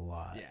explain a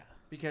lot. yeah,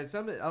 because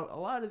a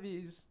lot of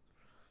these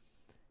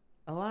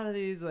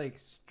like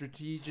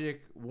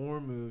strategic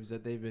war moves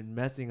that they've been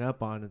messing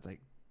up on, it's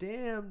like,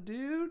 damn,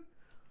 dude,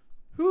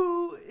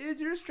 who is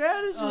your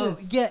strategist? Oh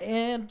yeah,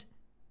 and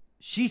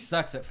she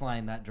sucks at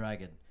flying that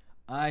dragon.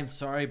 I'm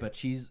sorry, but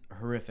she's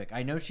horrific.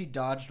 I know she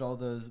dodged all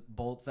those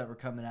bolts that were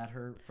coming at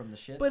her from the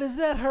ship. But is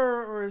that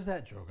her or is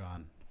that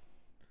Drogon?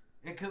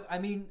 It could. I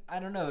mean, I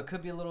don't know. It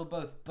could be a little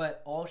both.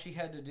 But all she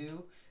had to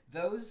do,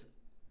 those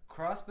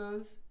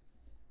crossbows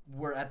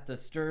were at the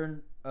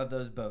stern of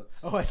those boats.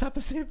 Oh, I thought the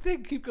same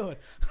thing. Keep going.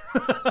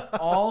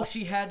 All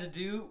she had to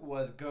do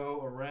was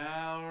go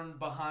around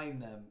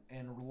behind them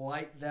and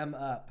light them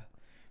up.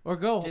 Or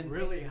go Didn't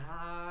really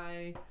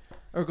high,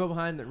 or go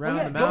behind the round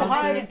yeah, the go mountain.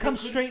 high They and come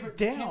couldn't straight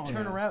down. Can't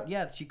turn around.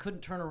 Yeah, she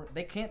couldn't turn around.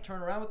 They can't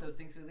turn around with those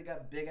things because they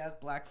got big ass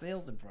black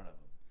sails in front of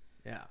them.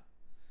 Yeah.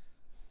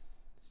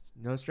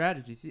 No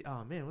strategy. See,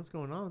 oh man, what's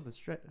going on with the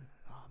stretch?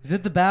 Is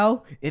it the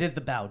bow? It is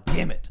the bow.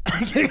 Damn it.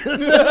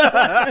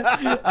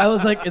 I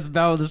was like, it's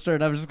bow of the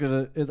stern. I'm just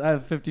going to, I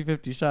have a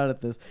 50-50 shot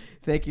at this.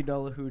 Thank you,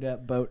 Nola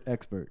Hudat, boat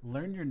expert.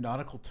 Learn your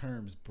nautical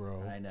terms,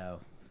 bro. I know.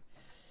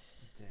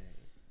 Dang.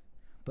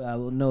 But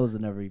Nola's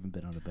never even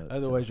been on a boat.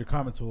 Otherwise, your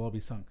comments will all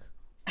be sunk.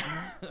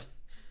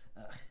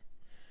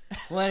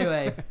 Well,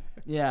 anyway,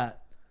 yeah.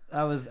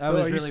 I was So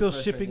really are you still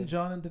frustrated. shipping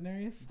Jon and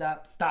Daenerys?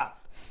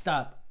 Stop.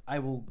 I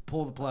will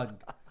pull the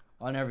plug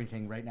on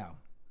everything right now.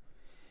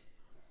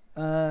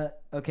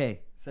 Okay,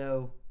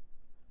 so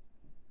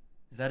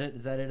is that it?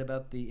 Is that it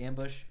about the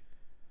ambush?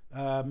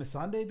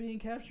 Missandei being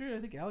captured? I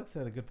think Alex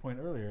had a good point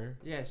earlier.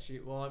 Yeah,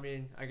 well, I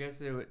mean, I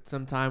guess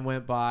some time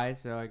went by,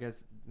 so I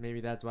guess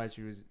maybe that's why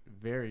she was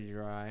very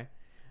dry.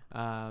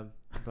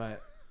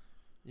 But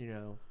you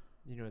know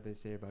what they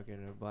say about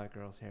getting a black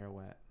girl's hair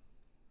wet.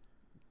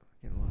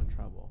 Get in a lot of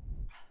trouble.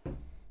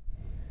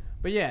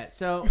 But yeah,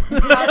 so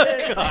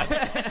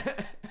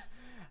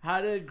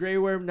how did Grey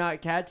Worm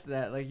not catch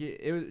that? Like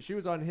she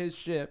was on his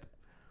ship,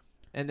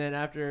 and then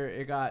after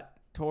it got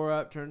tore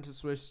up, turned to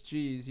Swiss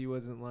cheese, he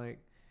wasn't like,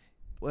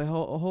 "Wait,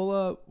 hold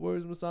up,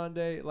 where's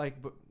Missandei?"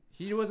 Like, but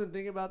he wasn't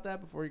thinking about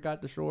that before he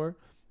got to shore.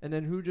 And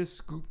then who just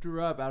scooped her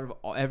up out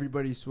of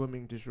everybody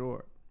swimming to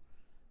shore?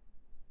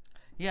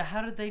 Yeah,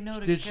 how did they know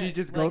to Did she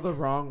just go like, the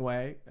wrong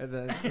way? And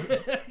then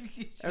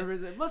she just-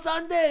 everybody's like,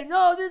 Masande,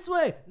 no, this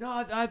way.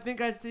 No, I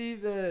think I see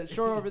the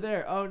shore over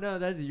there. Oh, no,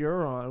 that's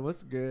Euron.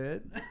 What's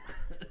good?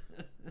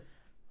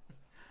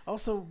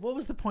 Also, what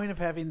was the point of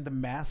having the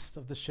mast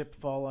of the ship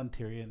fall on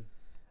Tyrion?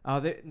 Oh,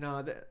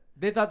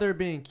 they thought they were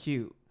being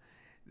cute.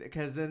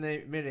 Because then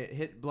they made it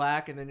hit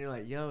black, and then you're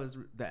like, yo, is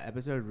the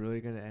episode really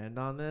going to end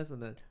on this?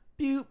 And then,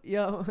 boop,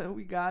 yo,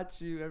 we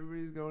got you.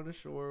 Everybody's going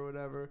ashore or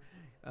whatever.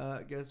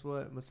 Guess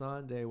what?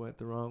 Masande went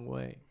the wrong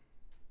way.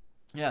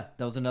 Yeah,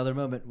 that was another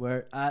moment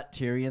where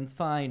Tyrion's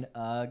fine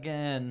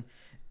again.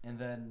 And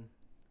then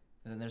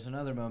there's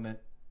another moment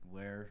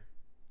where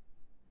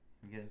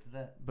we get into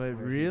that. But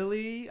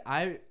really,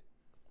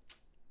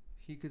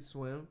 he could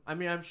swim. I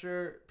mean, I'm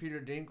sure Peter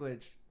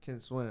Dinklage can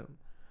swim.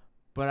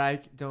 But I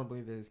don't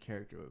believe that his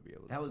character would be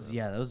able to swim.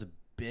 That was a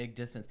big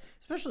distance.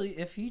 Especially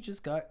if he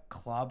just got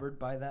clobbered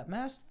by that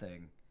mast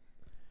thing.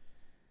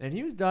 And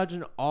he was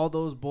dodging all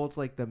those bolts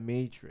like the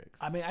Matrix.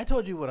 I mean, I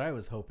told you what I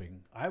was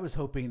hoping. I was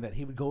hoping that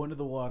he would go into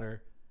the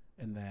water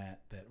and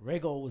that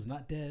Rhaegal was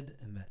not dead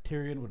and that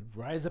Tyrion would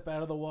rise up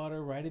out of the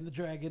water riding the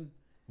dragon.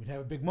 We'd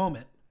have a big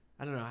moment.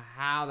 I don't know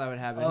how that would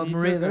happen. Oh, He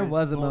Maria, took there a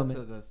was a bolt moment.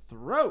 to the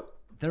throat.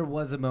 There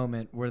was a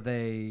moment where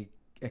they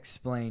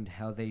explained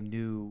how they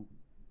knew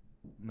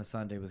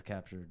Masande was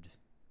captured.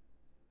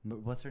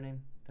 What's her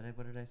name?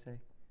 What did I say?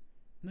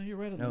 No, you're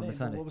right on No, the name.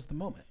 Missandei. What was the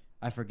moment?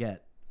 I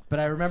forget. But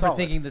I remember Solid.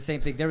 thinking the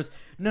same thing. There was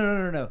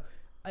no.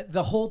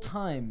 The whole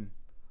time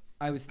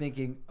I was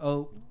thinking,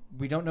 oh,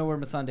 we don't know where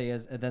Masande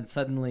is, and then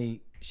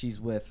suddenly she's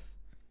with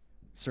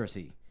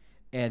Cersei.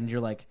 And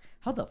you're like,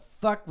 how the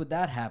fuck would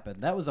that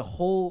happen? That was a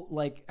whole,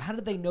 like, how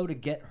did they know to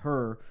get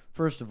her,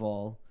 first of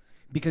all?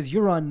 Because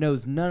Euron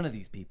knows none of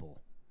these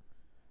people.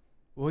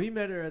 Well, he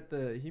met her at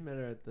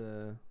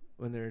the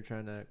when they were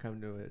trying to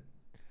come to an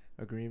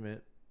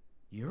agreement.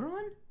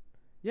 Euron?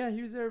 Yeah,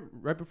 he was there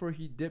right before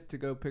he dipped to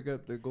go pick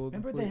up the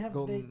golden. Remember,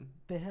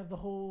 they have the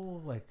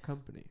whole like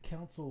company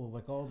council of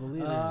like all the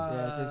leaders.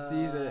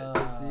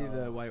 to see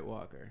the White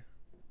Walker.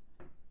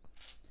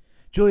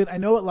 Julian, I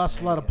know it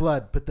lost a lot of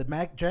blood, but the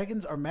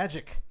dragons are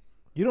magic.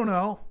 You don't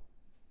know.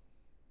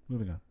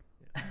 Moving on.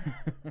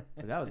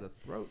 But that was a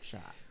throat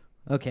shot.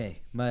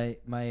 Okay,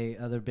 my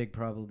other big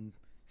problem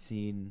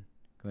scene,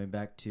 going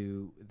back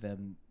to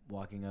them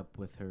walking up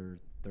with her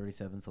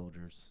 37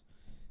 soldiers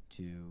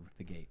to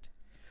the gate,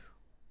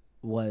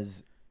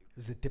 was... It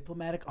was a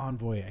diplomatic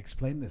envoy. I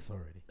explained this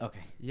already.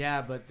 Okay.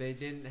 Yeah, but they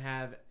didn't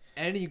have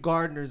any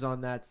gardeners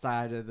on that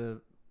side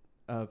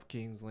of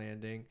King's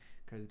Landing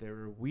because there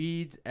were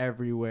weeds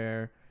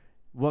everywhere.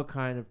 What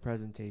kind of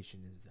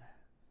presentation is that?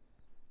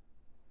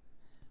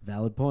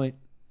 Valid point.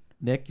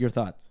 Nick, your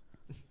thoughts?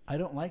 I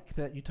don't like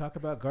that you talk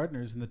about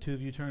gardeners and the two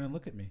of you turn and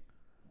look at me.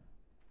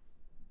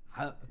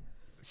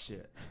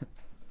 Shit.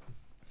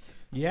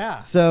 Yeah.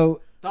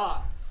 So...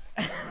 Thoughts?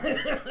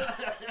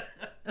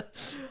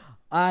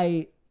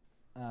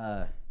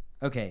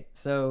 Okay,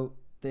 so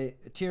the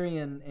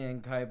Tyrion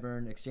and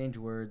Qyburn exchange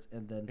words,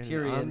 and then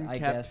Tyrion, I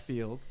guess,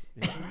 field.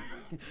 Yeah.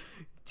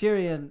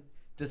 Tyrion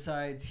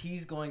decides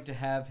he's going to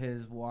have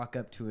his walk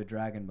up to a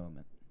dragon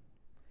moment.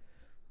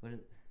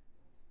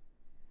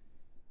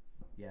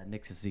 Yeah,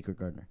 Nick's a secret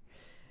gardener.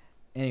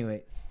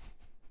 Anyway,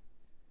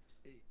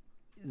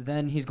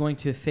 then he's going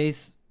to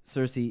face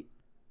Cersei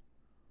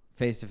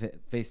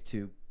face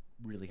to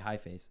really high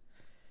face,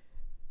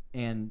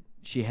 and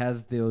she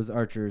has those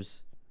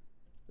archers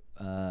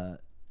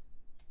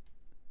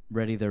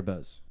ready their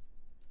bows,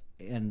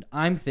 and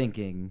I'm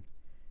thinking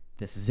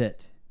this is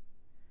it.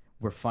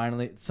 We're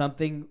finally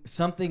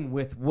something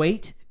with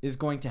weight is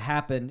going to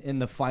happen in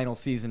the final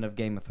season of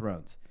Game of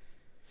Thrones.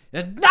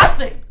 And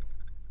nothing,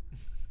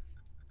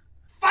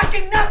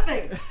 fucking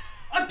nothing,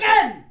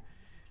 again.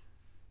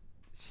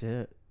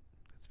 Shit.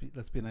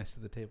 Let's be nice to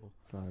the table.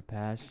 It's a lot of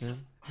passion.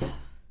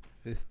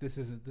 This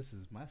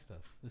is my stuff.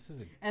 This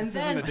isn't. And this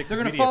then isn't addictive they're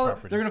gonna media follow.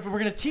 property. We're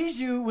gonna tease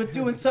you with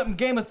doing something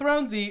Game of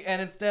Thronesy,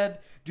 and instead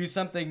do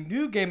something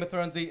new Game of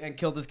Thronesy and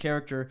kill this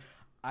character.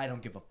 I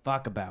don't give a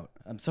fuck about.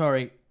 I'm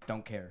sorry,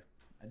 don't care.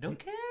 I don't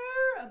care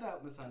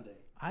about Missandei.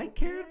 I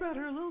cared about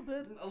her a little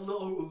bit. A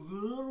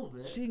little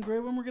bit. She and Grey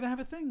Worm were gonna have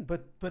a thing,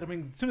 but I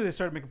mean, as soon as they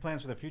started making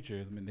plans for the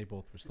future, I mean, they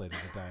both were slated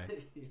to die.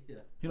 Yeah.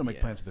 You don't make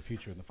Yeah. plans for the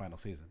future in the final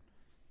season.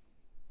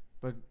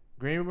 But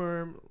Grey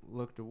Worm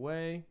looked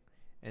away,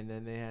 and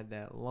then they had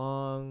that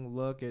long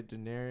look at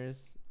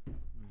Daenerys,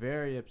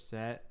 very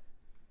upset.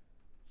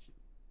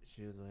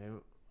 She was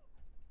like,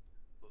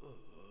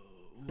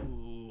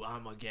 "Ooh,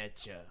 I'ma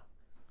get ya.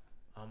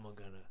 I'm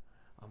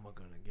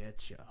gonna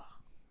get ya."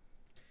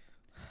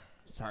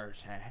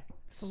 Cersei.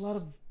 It's a lot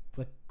of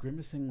like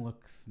grimacing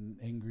looks and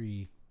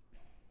angry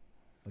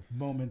like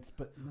moments,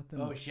 but nothing.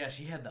 Oh yeah,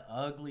 she had the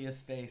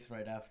ugliest face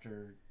right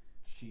after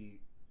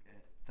she,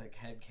 like,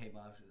 head came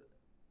off.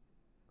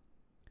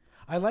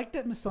 I like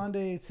that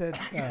Missandei said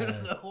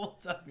The whole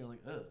time you're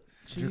like, ugh.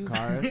 she used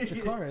Dracarys.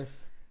 Dracarys. I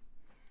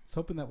was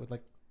hoping that would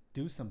like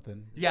do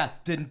something. Yeah,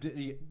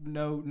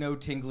 no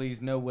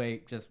tinglies, no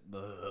weight, just.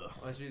 Ugh.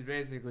 Well, she's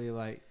basically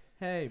like,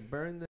 hey,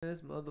 burn this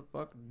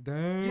motherfucker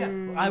down.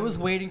 Yeah, I was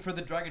waiting for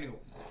the dragon to go,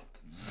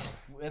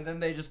 and then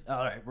they just,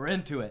 all right, we're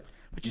into it.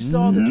 But you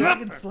saw the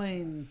dragon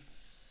slaying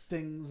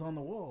things on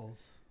the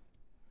walls.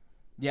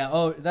 Yeah.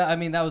 Oh,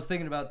 I was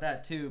thinking about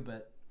that too,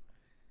 but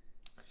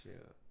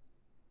Shit.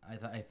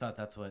 I thought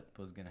that's what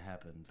was gonna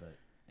happen, but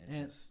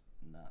it's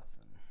nothing.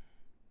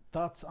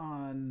 Thoughts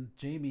on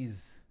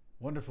Jaime's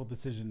wonderful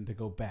decision to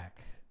go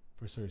back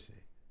for Cersei?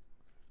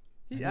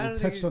 We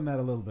touched on that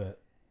a little bit.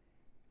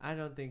 I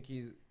don't think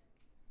he's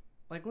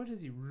like. What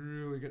is he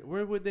really gonna?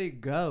 Where would they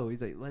go?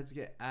 He's like, let's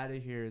get out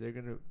of here. They're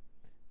gonna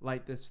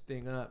light this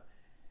thing up.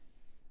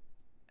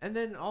 And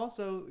then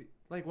also,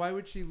 like, why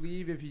would she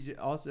leave if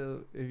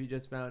he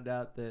just found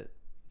out that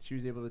she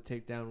was able to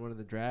take down one of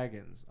the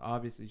dragons?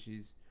 Obviously,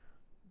 she's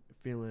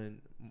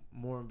feeling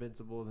more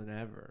invincible than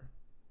ever.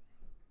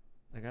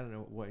 Like, I don't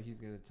know what he's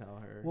gonna tell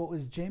her. Well,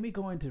 is Jaime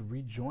going to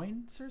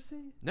rejoin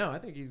Cersei? No, I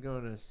think he's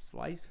going to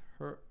slice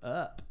her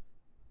up.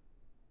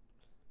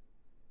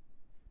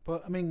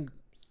 But I mean,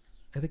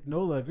 I think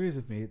Nola agrees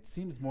with me. It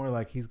seems more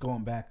like he's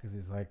going back because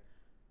he's like,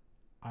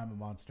 I'm a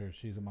monster,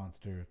 she's a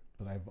monster,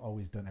 but I've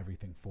always done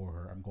everything for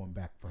her. I'm going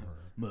back for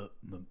her. My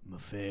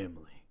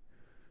family.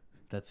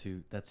 That's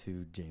who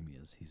Jaime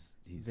is. He's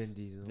Vin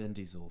Diesel. Vin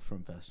Diesel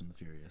from Fast and the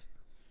Furious.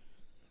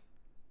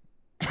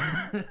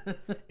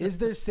 Is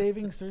there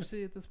saving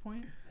Cersei at this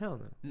point? Hell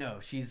no. No,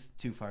 she's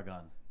too far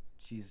gone.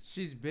 She is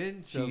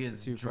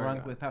too far drunk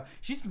gone. with power.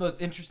 She's the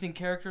most interesting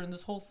character in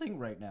this whole thing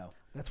right now.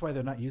 That's why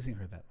they're not using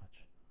her that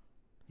much.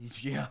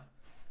 Yeah.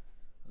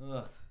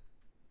 Ugh.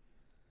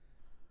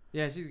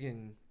 Yeah, she's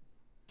getting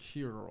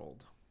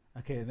cured.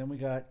 Okay, and then we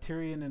got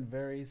Tyrion and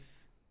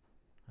Varys.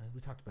 We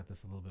talked about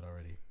this a little bit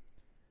already.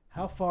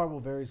 How far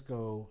will Varys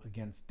go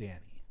against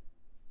Dany?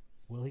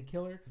 Will he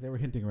kill her? Because they were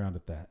hinting around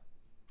at that.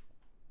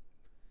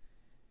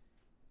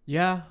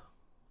 Yeah.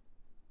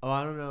 Oh,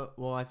 I don't know.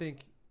 Well, I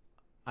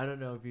don't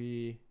know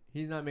if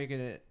he's not making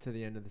it to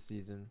the end of the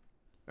season,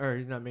 or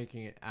he's not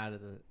making it out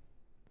of the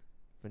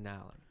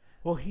finale.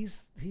 Well,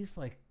 he's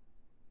like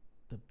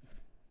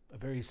a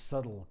very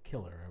subtle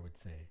killer, I would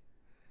say.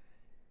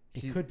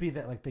 It could be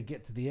that like they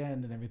get to the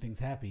end and everything's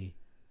happy,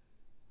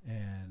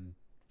 and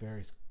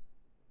Varys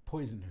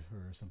poisoned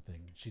her or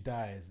something. She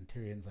dies, and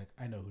Tyrion's like,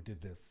 "I know who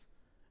did this,"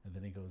 and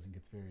then he goes and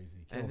gets Varys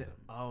and he kills him.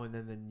 Oh, and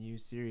then the new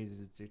series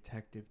is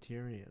Detective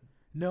Tyrion.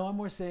 No, I'm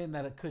more saying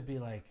that it could be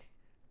like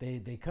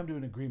they come to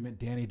an agreement.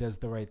 Dany does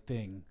the right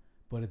thing,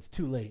 but it's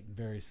too late, and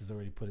Varys has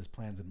already put his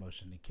plans in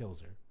motion. And he kills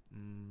her,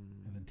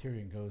 and then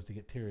Tyrion goes to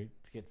get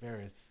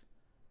Varys,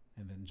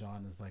 and then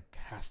Jon is like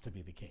has to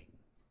be the king.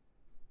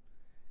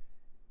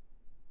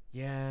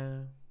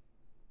 Yeah.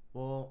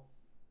 Well,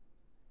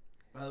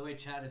 by the way,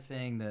 Chad is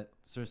saying that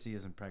Cersei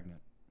isn't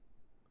pregnant.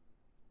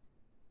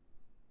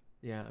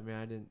 yeah. I mean,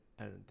 I didn't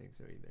think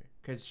so either.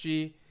 Because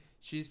she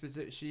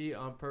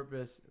on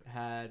purpose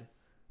had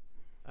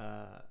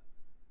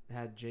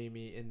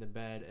Jaime in the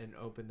bed and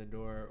opened the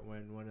door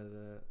when one of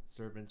the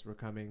servants were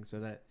coming, so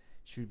that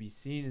she would be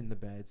seen in the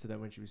bed, so that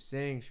when she was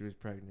saying she was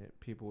pregnant,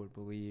 people would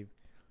believe,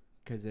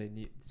 because they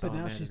need. But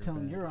now she's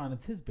telling Euron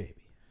it's his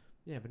baby.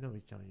 Yeah, but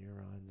nobody's telling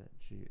Euron that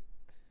she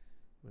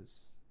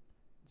was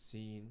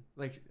seen.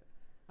 Like,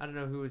 I don't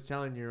know who was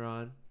telling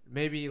Euron.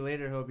 Maybe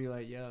later he'll be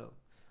like, "Yo,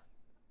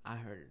 I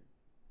heard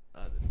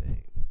other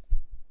things."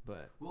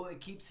 But well, it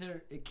keeps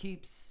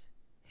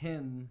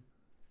him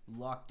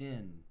locked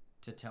in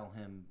to tell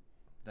him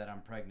that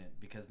I'm pregnant,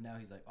 because now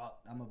he's like, "Oh,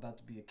 I'm about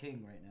to be a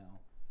king right now."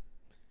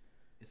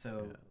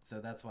 So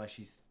that's why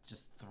she's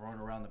just throwing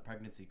around the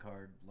pregnancy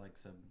card like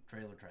some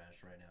trailer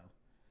trash right now.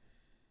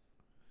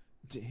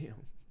 damn.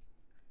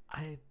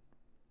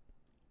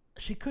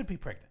 She could be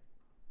pregnant,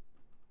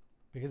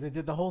 because they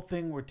did the whole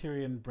thing where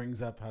Tyrion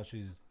brings up how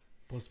she's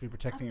supposed to be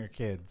protecting her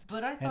kids,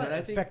 But I and thought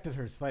it affected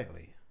her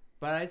slightly.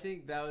 But I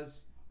think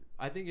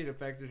it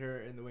affected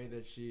her in the way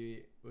that she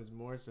was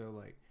more so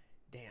like,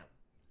 damn,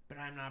 but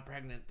I'm not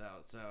pregnant though,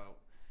 so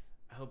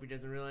I hope he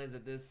doesn't realize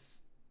that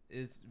this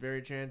is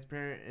very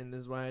transparent and this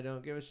is why I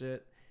don't give a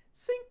shit.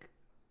 Sink!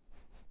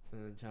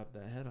 And then chop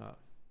that head off.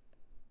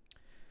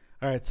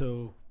 All right,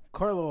 so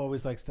Carlo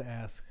always likes to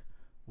ask,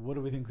 what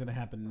do we think is going to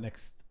happen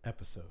next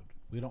episode?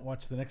 We don't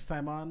watch the next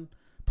time on.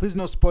 Please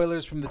no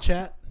spoilers from the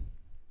chat.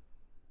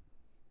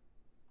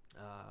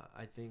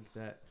 I think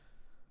that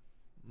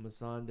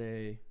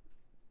Missandei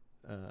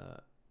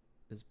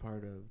is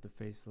part of the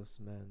faceless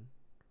men,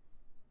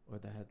 or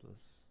the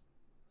headless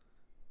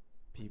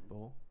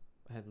people,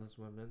 headless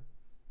women,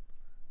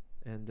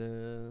 and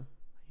You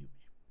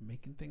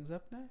making things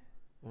up now?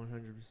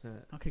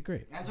 100%. Okay,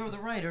 great. as are the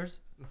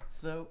writers,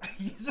 so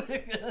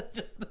that's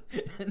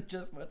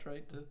just much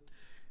right to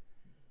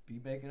be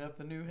making up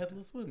the new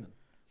headless women.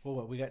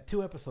 Well, we got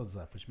 2 episodes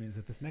left, which means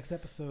that this next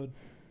episode,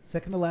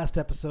 second to last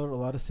episode, a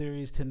lot of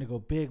series tend to go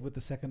big with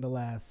the second to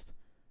last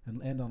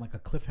and end on like a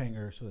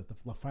cliffhanger, so that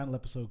the final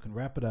episode can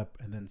wrap it up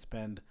and then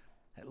spend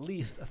at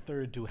least a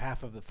third to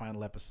half of the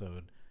final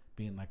episode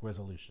being like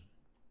resolution.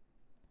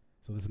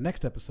 So this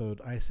next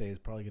episode, I say, is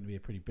probably going to be a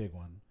pretty big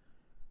one.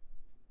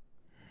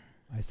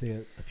 I say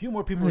a few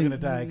more people are going to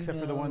die, You except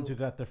for the ones know. who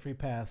got the free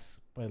pass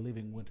by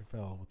leaving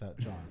Winterfell without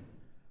Jon.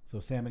 So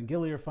Sam and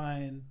Gilly are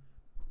fine.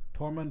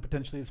 Tormund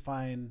potentially is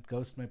fine.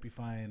 Ghost might be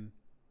fine.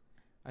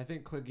 I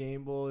think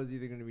Clegane is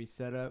either going to be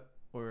set up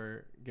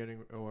or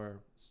getting or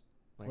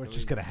like Or at it's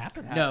just least going to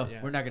happen. No,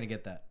 yeah. we're not going to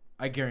get that.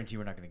 I guarantee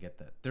we're not going to get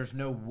that. There's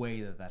no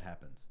way that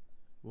happens.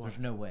 Why? There's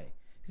no way.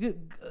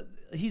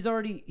 He's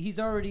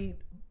already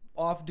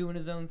off doing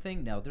his own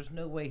thing now. There's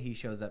no way he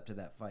shows up to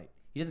that fight.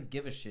 He doesn't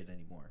give a shit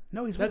anymore.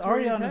 No, he's That's with where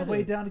Arya he's on his way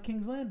headed. down to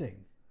King's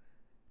Landing.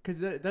 Because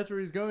that's where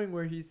he's going,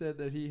 where he said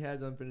that he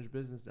has unfinished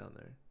business down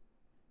there.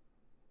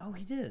 Oh,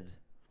 he did.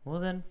 Well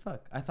then,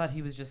 fuck. I thought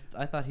he was just.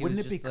 Wouldn't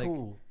it be just like,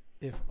 cool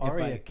if I-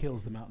 Arya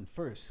kills the Mountain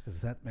first, because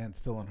that man's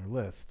still on her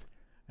list,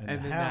 and And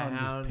the then the Hound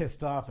Hound- is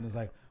pissed off and is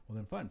like, "Well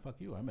then, fine, fuck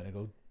you. I'm gonna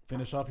go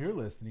finish off your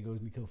list," and he goes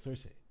and he kills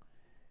Cersei.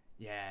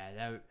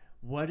 Yeah.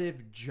 What if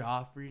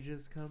Joffrey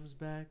just comes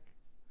back?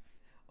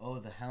 Oh,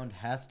 the Hound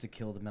has to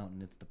kill the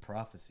Mountain. It's the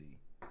prophecy.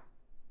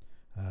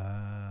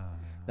 Ah,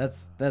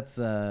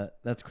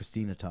 That's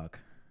Christina talk.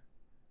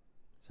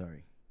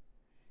 Sorry.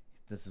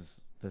 This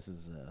is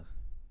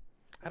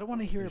I don't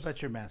want to hear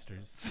about your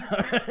masters.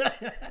 Sorry.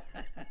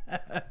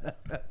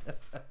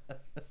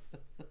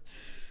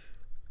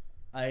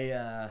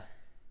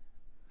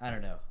 I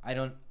don't know.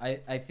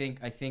 I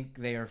think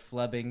they are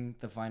flubbing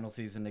the final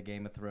season of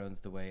Game of Thrones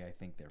the way I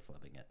think they're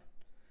flubbing it.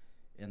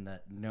 In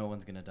that no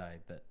one's gonna die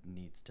that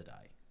needs to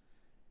die.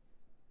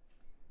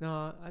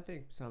 No, I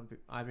think some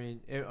people. I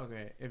mean,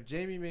 if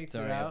Jamie makes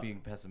Sorry, it I'm out, being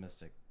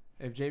pessimistic.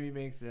 if Jamie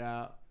makes it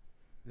out,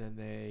 then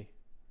they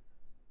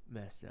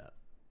messed up.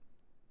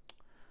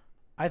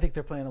 I think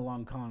they're playing a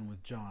long con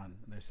with Jon,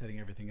 and they're setting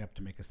everything up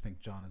to make us think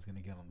Jon is going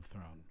to get on the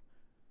throne.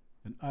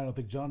 And I don't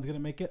think Jon's going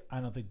to make it. I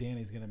don't think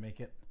Dany's going to make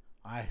it.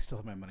 I still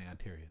have my money on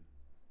Tyrion.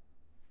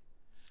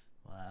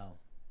 Wow.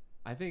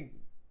 I think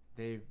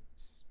they've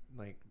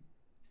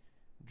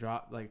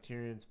dropped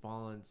Tyrion's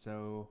fallen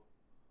so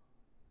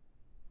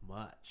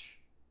much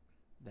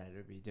that it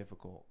would be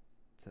difficult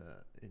to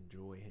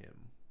enjoy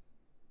him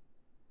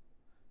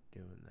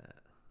doing that.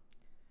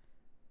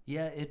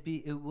 Yeah,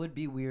 it would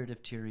be weird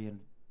if Tyrion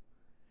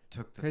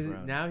took the Because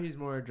throne. now he's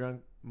more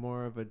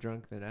of a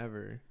drunk than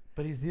ever.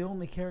 But he's the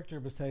only character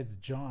besides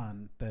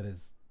Jon that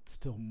is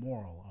still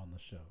moral on the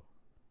show.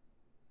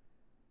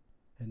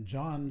 And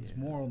Jon's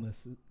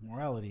Yeah.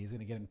 morality is going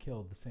to get him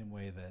killed the same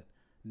way that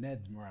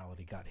Ned's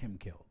morality got him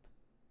killed.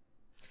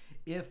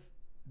 If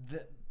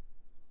the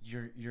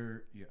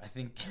you're I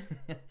think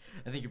I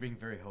think you're being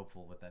very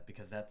hopeful with that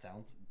because that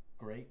sounds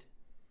great.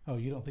 Oh,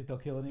 you don't think they'll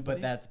kill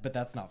anybody? But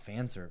that's not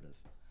fan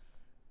service.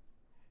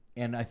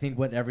 And I think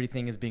what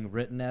everything is being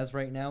written as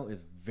right now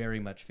is very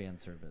much fan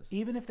service.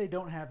 Even if they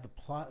don't have the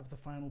plot of the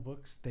final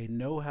books, they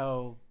know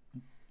how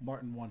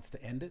Martin wants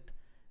to end it.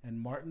 And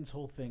Martin's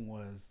whole thing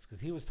was,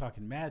 because he was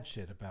talking mad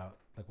shit about,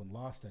 like, when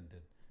Lost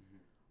ended.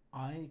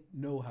 I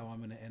know how I'm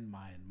going to end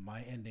mine.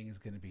 My ending is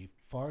going to be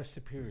far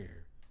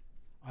superior.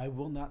 I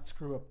will not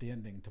screw up the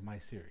ending to my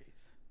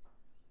series.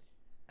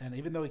 And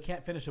even though he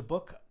can't finish a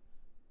book,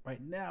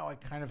 right now I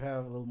kind of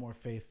have a little more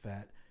faith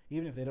that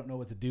even if they don't know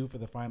what to do for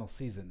the final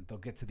season, they'll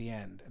get to the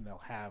end and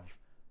they'll have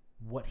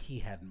what he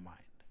had in mind.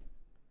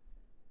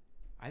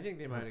 I think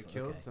they might have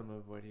killed Okay. some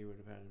of what he would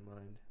have had in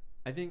mind.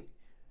 I think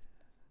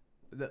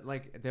that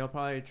they'll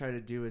probably try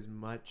to do as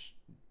much,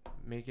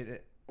 make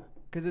it.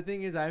 Because the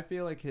thing is, I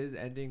feel like his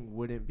ending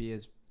wouldn't be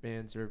as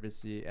fan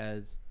servicey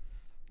as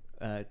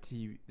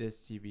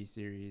this TV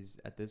series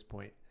at this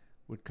point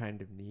would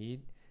kind of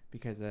need.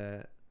 Because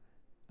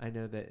I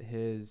know that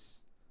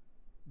his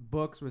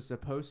books was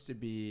supposed to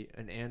be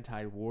an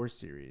anti-war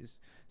series,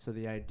 so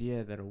the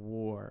idea that a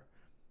war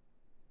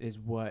is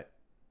what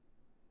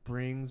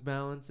brings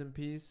balance and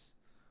peace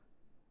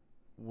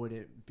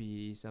wouldn't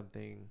be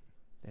something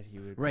that he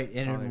would Right,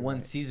 and probably in one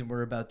write. season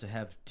we're about to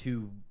have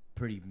 2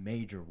 pretty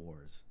major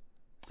wars,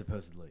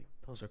 supposedly.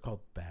 Those are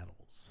called battles.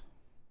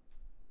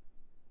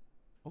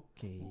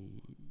 Okay.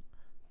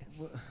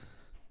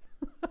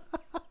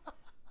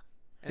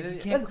 And then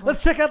You can't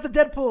Let's check out the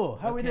Deadpool.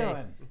 How we Okay.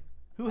 doing?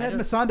 Who I had don't-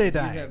 Missandei You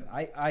dying? have-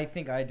 I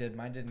think I did.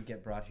 Mine didn't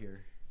get brought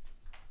here.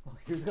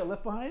 Yours got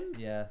left behind?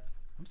 Yeah.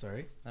 I'm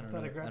sorry. I don't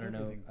thought know. I grabbed I don't know.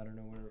 everything. I don't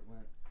know where it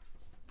went.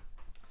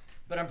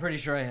 But I'm pretty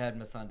sure I had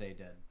Missandei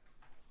dead.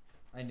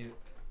 I knew.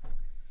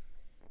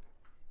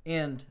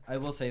 And I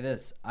will say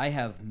this: I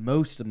have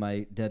most of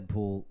my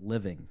Deadpool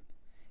living,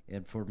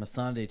 and for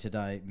Missandei to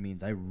die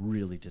means I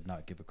really did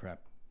not give a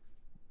crap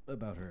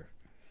about her.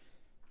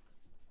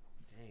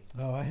 dang.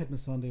 Oh, I had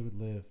Missandei would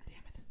live. Damn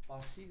it.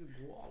 Oh, she's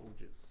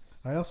gorgeous.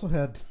 I also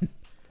had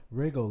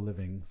Rhaego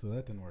living, so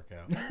that didn't work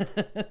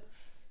out.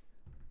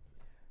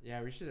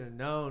 Yeah, we should have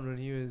known when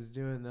he was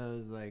doing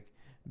those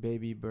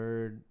baby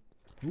bird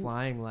Ooh.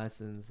 flying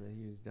lessons that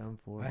he was done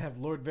for. I have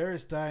Lord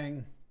Varys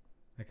dying.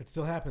 That could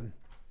still happen.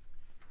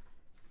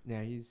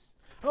 Yeah, he's.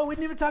 Oh, we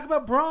didn't even talk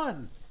about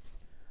Bronn.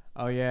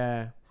 Oh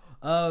yeah.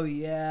 Oh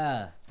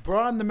yeah.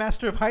 Bronn, the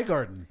Master of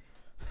Highgarden.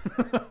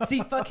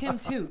 See, fuck him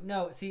too.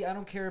 No, see, I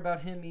don't care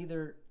about him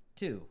either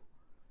too.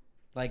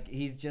 Like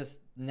he's just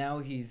now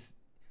he's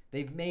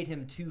they've made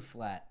him too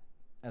flat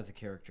as a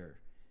character.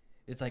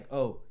 It's like,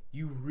 oh,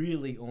 you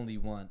really only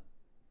want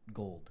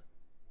gold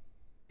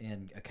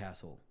and a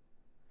castle.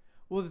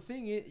 Well, the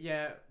thing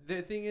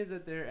is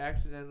that they're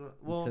accidental.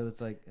 Well, so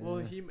it's like, well,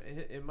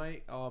 it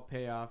might all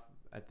pay off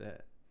at the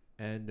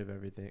end of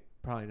everything.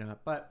 Probably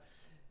not, but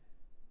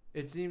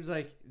it seems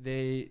like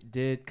they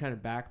did kind of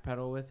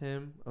backpedal with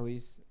him, at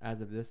least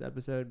as of this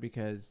episode,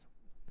 because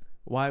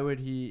why would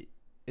he?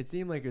 It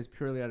seemed like it was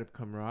purely out of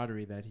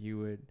camaraderie that he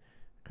would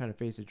kind of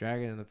face a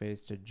dragon in the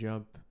face to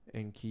jump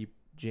and keep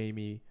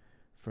Jamie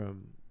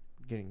from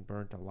getting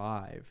burnt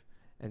alive,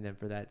 and then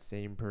for that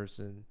same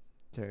person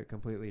to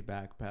completely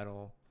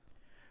backpedal.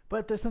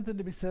 But there's something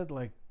to be said,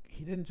 like,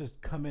 he didn't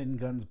just come in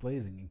guns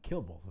blazing and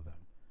kill both of them.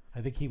 I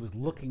think he was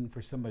looking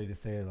for somebody to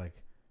say,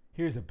 like,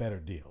 here's a better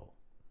deal.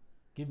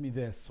 Give me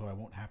this so I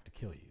won't have to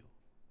kill you.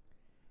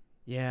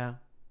 Yeah,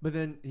 but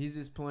then he's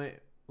just playing,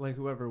 like,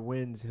 whoever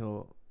wins,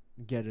 he'll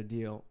get a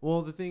deal.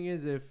 Well, the thing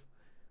is, if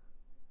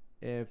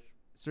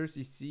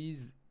Cersei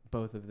sees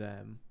both of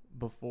them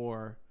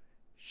before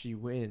she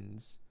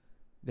wins,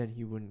 then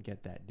he wouldn't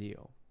get that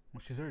deal.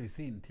 Well, she's already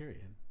seen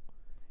Tyrion.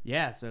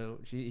 Yeah, so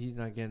he's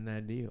not getting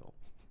that deal.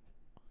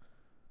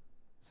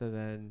 So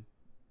then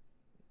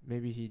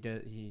maybe he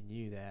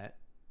knew that,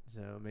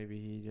 so maybe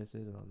he just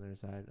isn't on their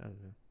side. I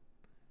don't know.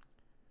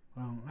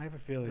 Well, I have a I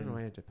feeling. don't know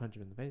why I had to punch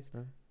him in the face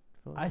though.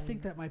 I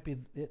think that might be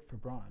it for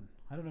Bronn.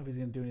 I don't know if he's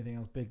going to do anything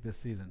else big this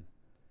season.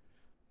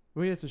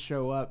 Well, he has to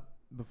show up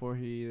before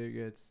he either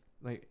gets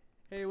like,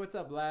 hey, what's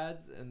up,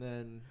 lads? And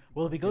then...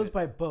 Well, if he goes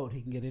by boat,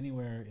 he can get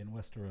anywhere in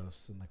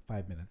Westeros in like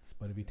 5 minutes.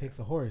 But if he takes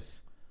a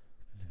horse,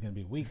 it's going to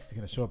be weeks. He's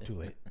going to show up too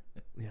late.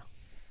 Yeah.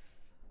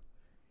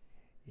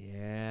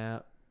 Yeah.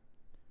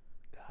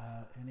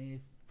 Any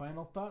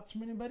final thoughts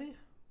from anybody?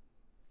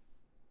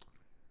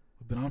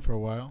 We've been on for a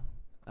while.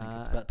 I think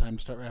it's about time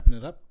to start wrapping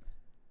it up.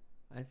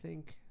 I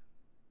think...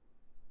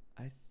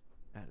 I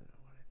don't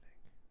know what I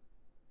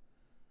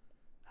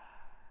think.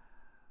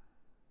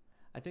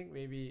 I think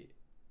maybe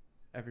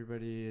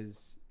everybody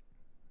is...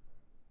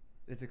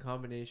 It's a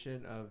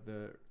combination of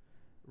the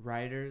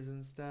writers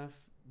and stuff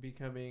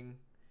becoming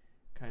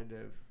kind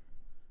of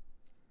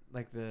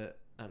like the...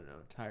 I don't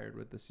know, tired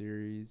with the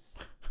series.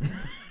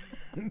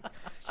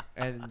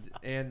 and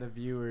the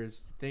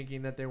viewers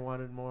thinking that they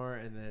wanted more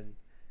and then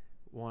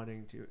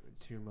wanting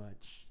too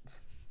much.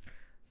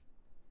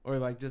 Or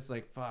like just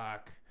like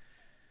fuck.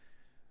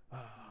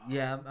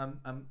 Yeah,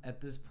 I'm at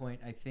this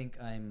point. I think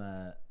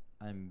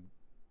I'm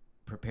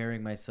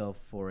preparing myself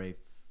for a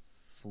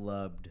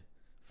flubbed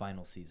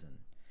final season.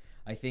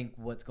 I think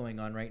what's going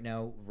on right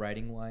now,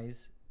 writing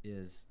wise,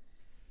 is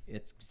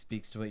it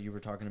speaks to what you were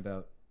talking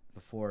about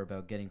before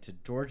about getting to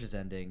George's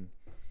ending.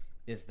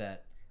 Is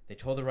that they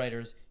told the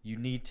writers you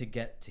need to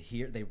get to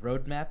here. They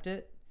roadmapped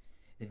it,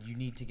 and you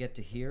need to get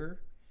to here,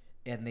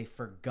 and they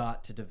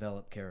forgot to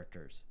develop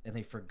characters, and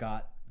they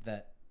forgot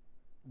that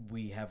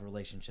we have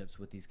relationships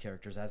with these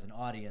characters as an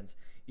audience.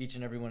 Each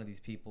and every one of these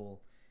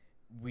people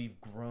we've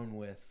grown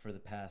with for the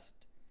past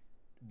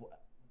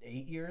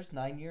 8 years,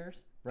 9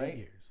 years, right? 8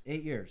 years.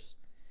 8 years.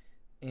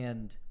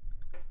 And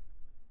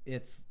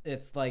it's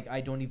like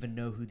I don't even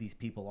know who these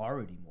people are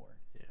anymore.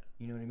 Yeah.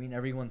 You know what I mean?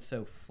 Everyone's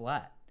so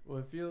flat. Well,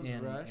 it feels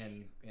rushed.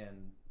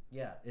 And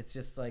yeah, it's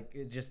just like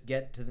just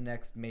get to the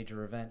next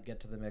major event,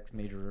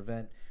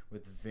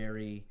 with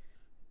very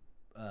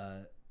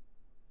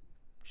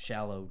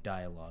shallow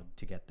dialogue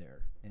to get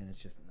there, and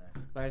it's just that.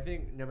 But I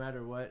think no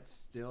matter what,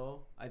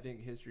 still, I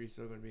think history's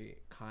still going to be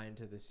kind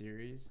to the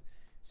series.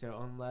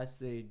 So unless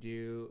they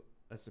do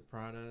a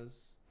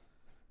Sopranos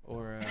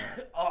or a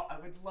oh, I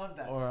would love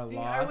that. Or a See,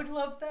 Lost. I would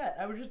love that.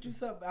 I would just do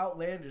something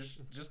outlandish.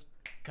 Just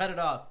cut it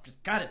off.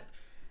 Just cut it.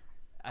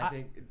 I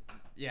think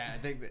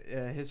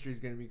history's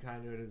going to be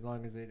kind to it as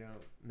long as they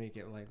don't make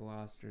it like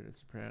Lost or the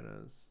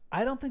Sopranos.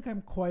 I don't think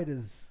I'm quite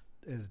as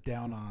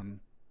down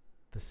on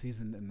the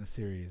season and the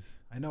series.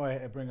 I know I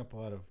bring up a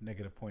lot of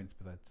negative points,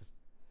 but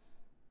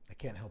I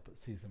can't help but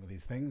see some of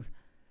these things.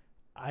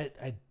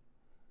 I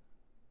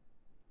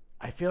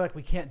feel like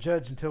we can't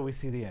judge until we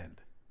see the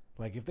end.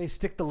 Like if they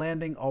stick the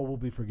landing, all will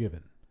be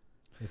forgiven.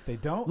 If they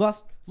don't,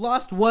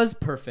 Lost was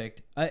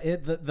perfect.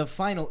 The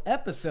final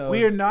episode.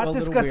 We are not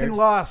discussing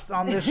Lost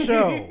on this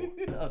show.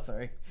 Oh,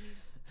 sorry.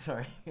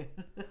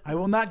 I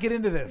will not get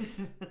into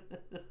this.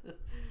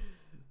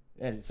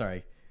 And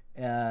sorry.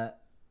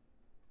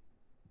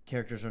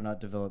 Characters are not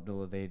developed.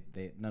 They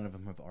none of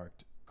them have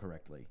arced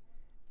correctly.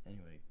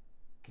 Anyway,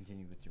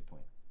 continue with your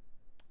point.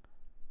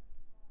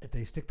 If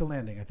they stick the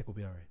landing, I think we'll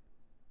be all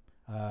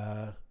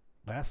right.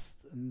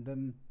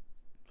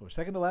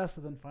 Second to last,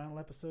 and then final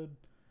episode.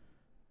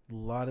 A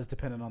lot is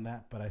dependent on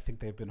that, but I think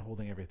they've been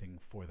holding everything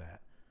for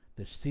that.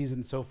 The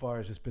season so far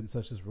has just been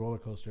such this roller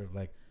coaster of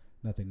like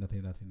nothing.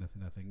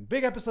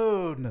 Big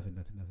episode, nothing.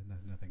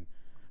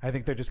 I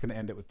think they're just going to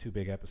end it with 2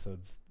 big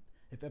episodes.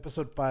 If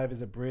episode 5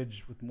 is a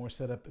bridge with more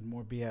setup and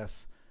more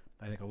BS,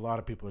 I think a lot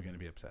of people are going to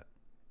be upset.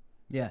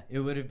 Yeah, it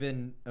would have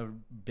been a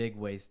big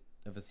waste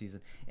of a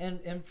season.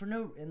 And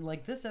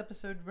like this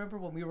episode, remember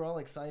when we were all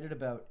excited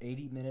about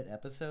 80-minute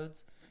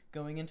episodes?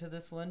 going into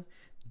this one.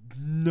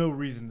 No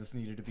reason this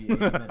needed to be 80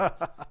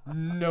 minutes.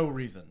 No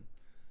reason.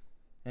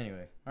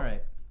 Anyway, all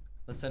right.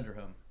 Let's send her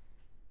home.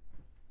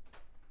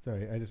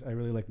 Sorry, I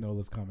really like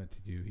Nola's comment to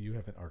you. You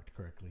haven't arced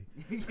correctly.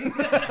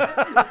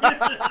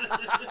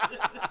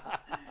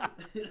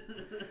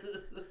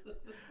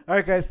 All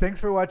right, guys. Thanks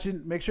for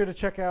watching. Make sure to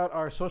check out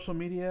our social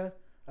media.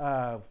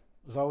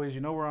 As always,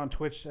 we're on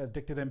Twitch,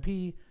 Addicted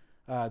MP.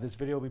 This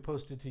video will be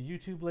posted to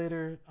YouTube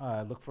later.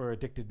 Look for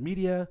Addicted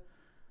Media.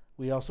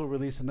 We also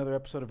released another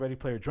episode of Ready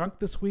Player Drunk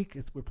this week.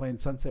 We're playing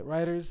Sunset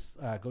Riders.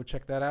 Go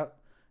check that out.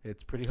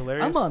 It's pretty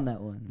hilarious. I'm on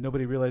that one.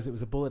 Nobody realized it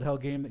was a bullet hell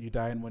game that you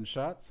die in one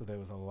shot, so there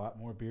was a lot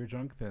more beer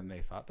drunk than they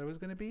thought there was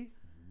going to be.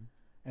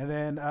 Mm-hmm. And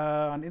then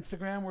on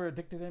Instagram, we're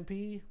Addicted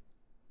MP.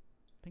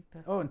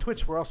 And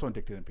Twitch, we're also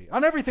Addicted MP.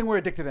 On everything, we're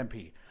Addicted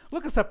MP.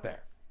 Look us up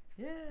there.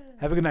 Yeah.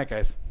 Have a good night,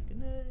 guys.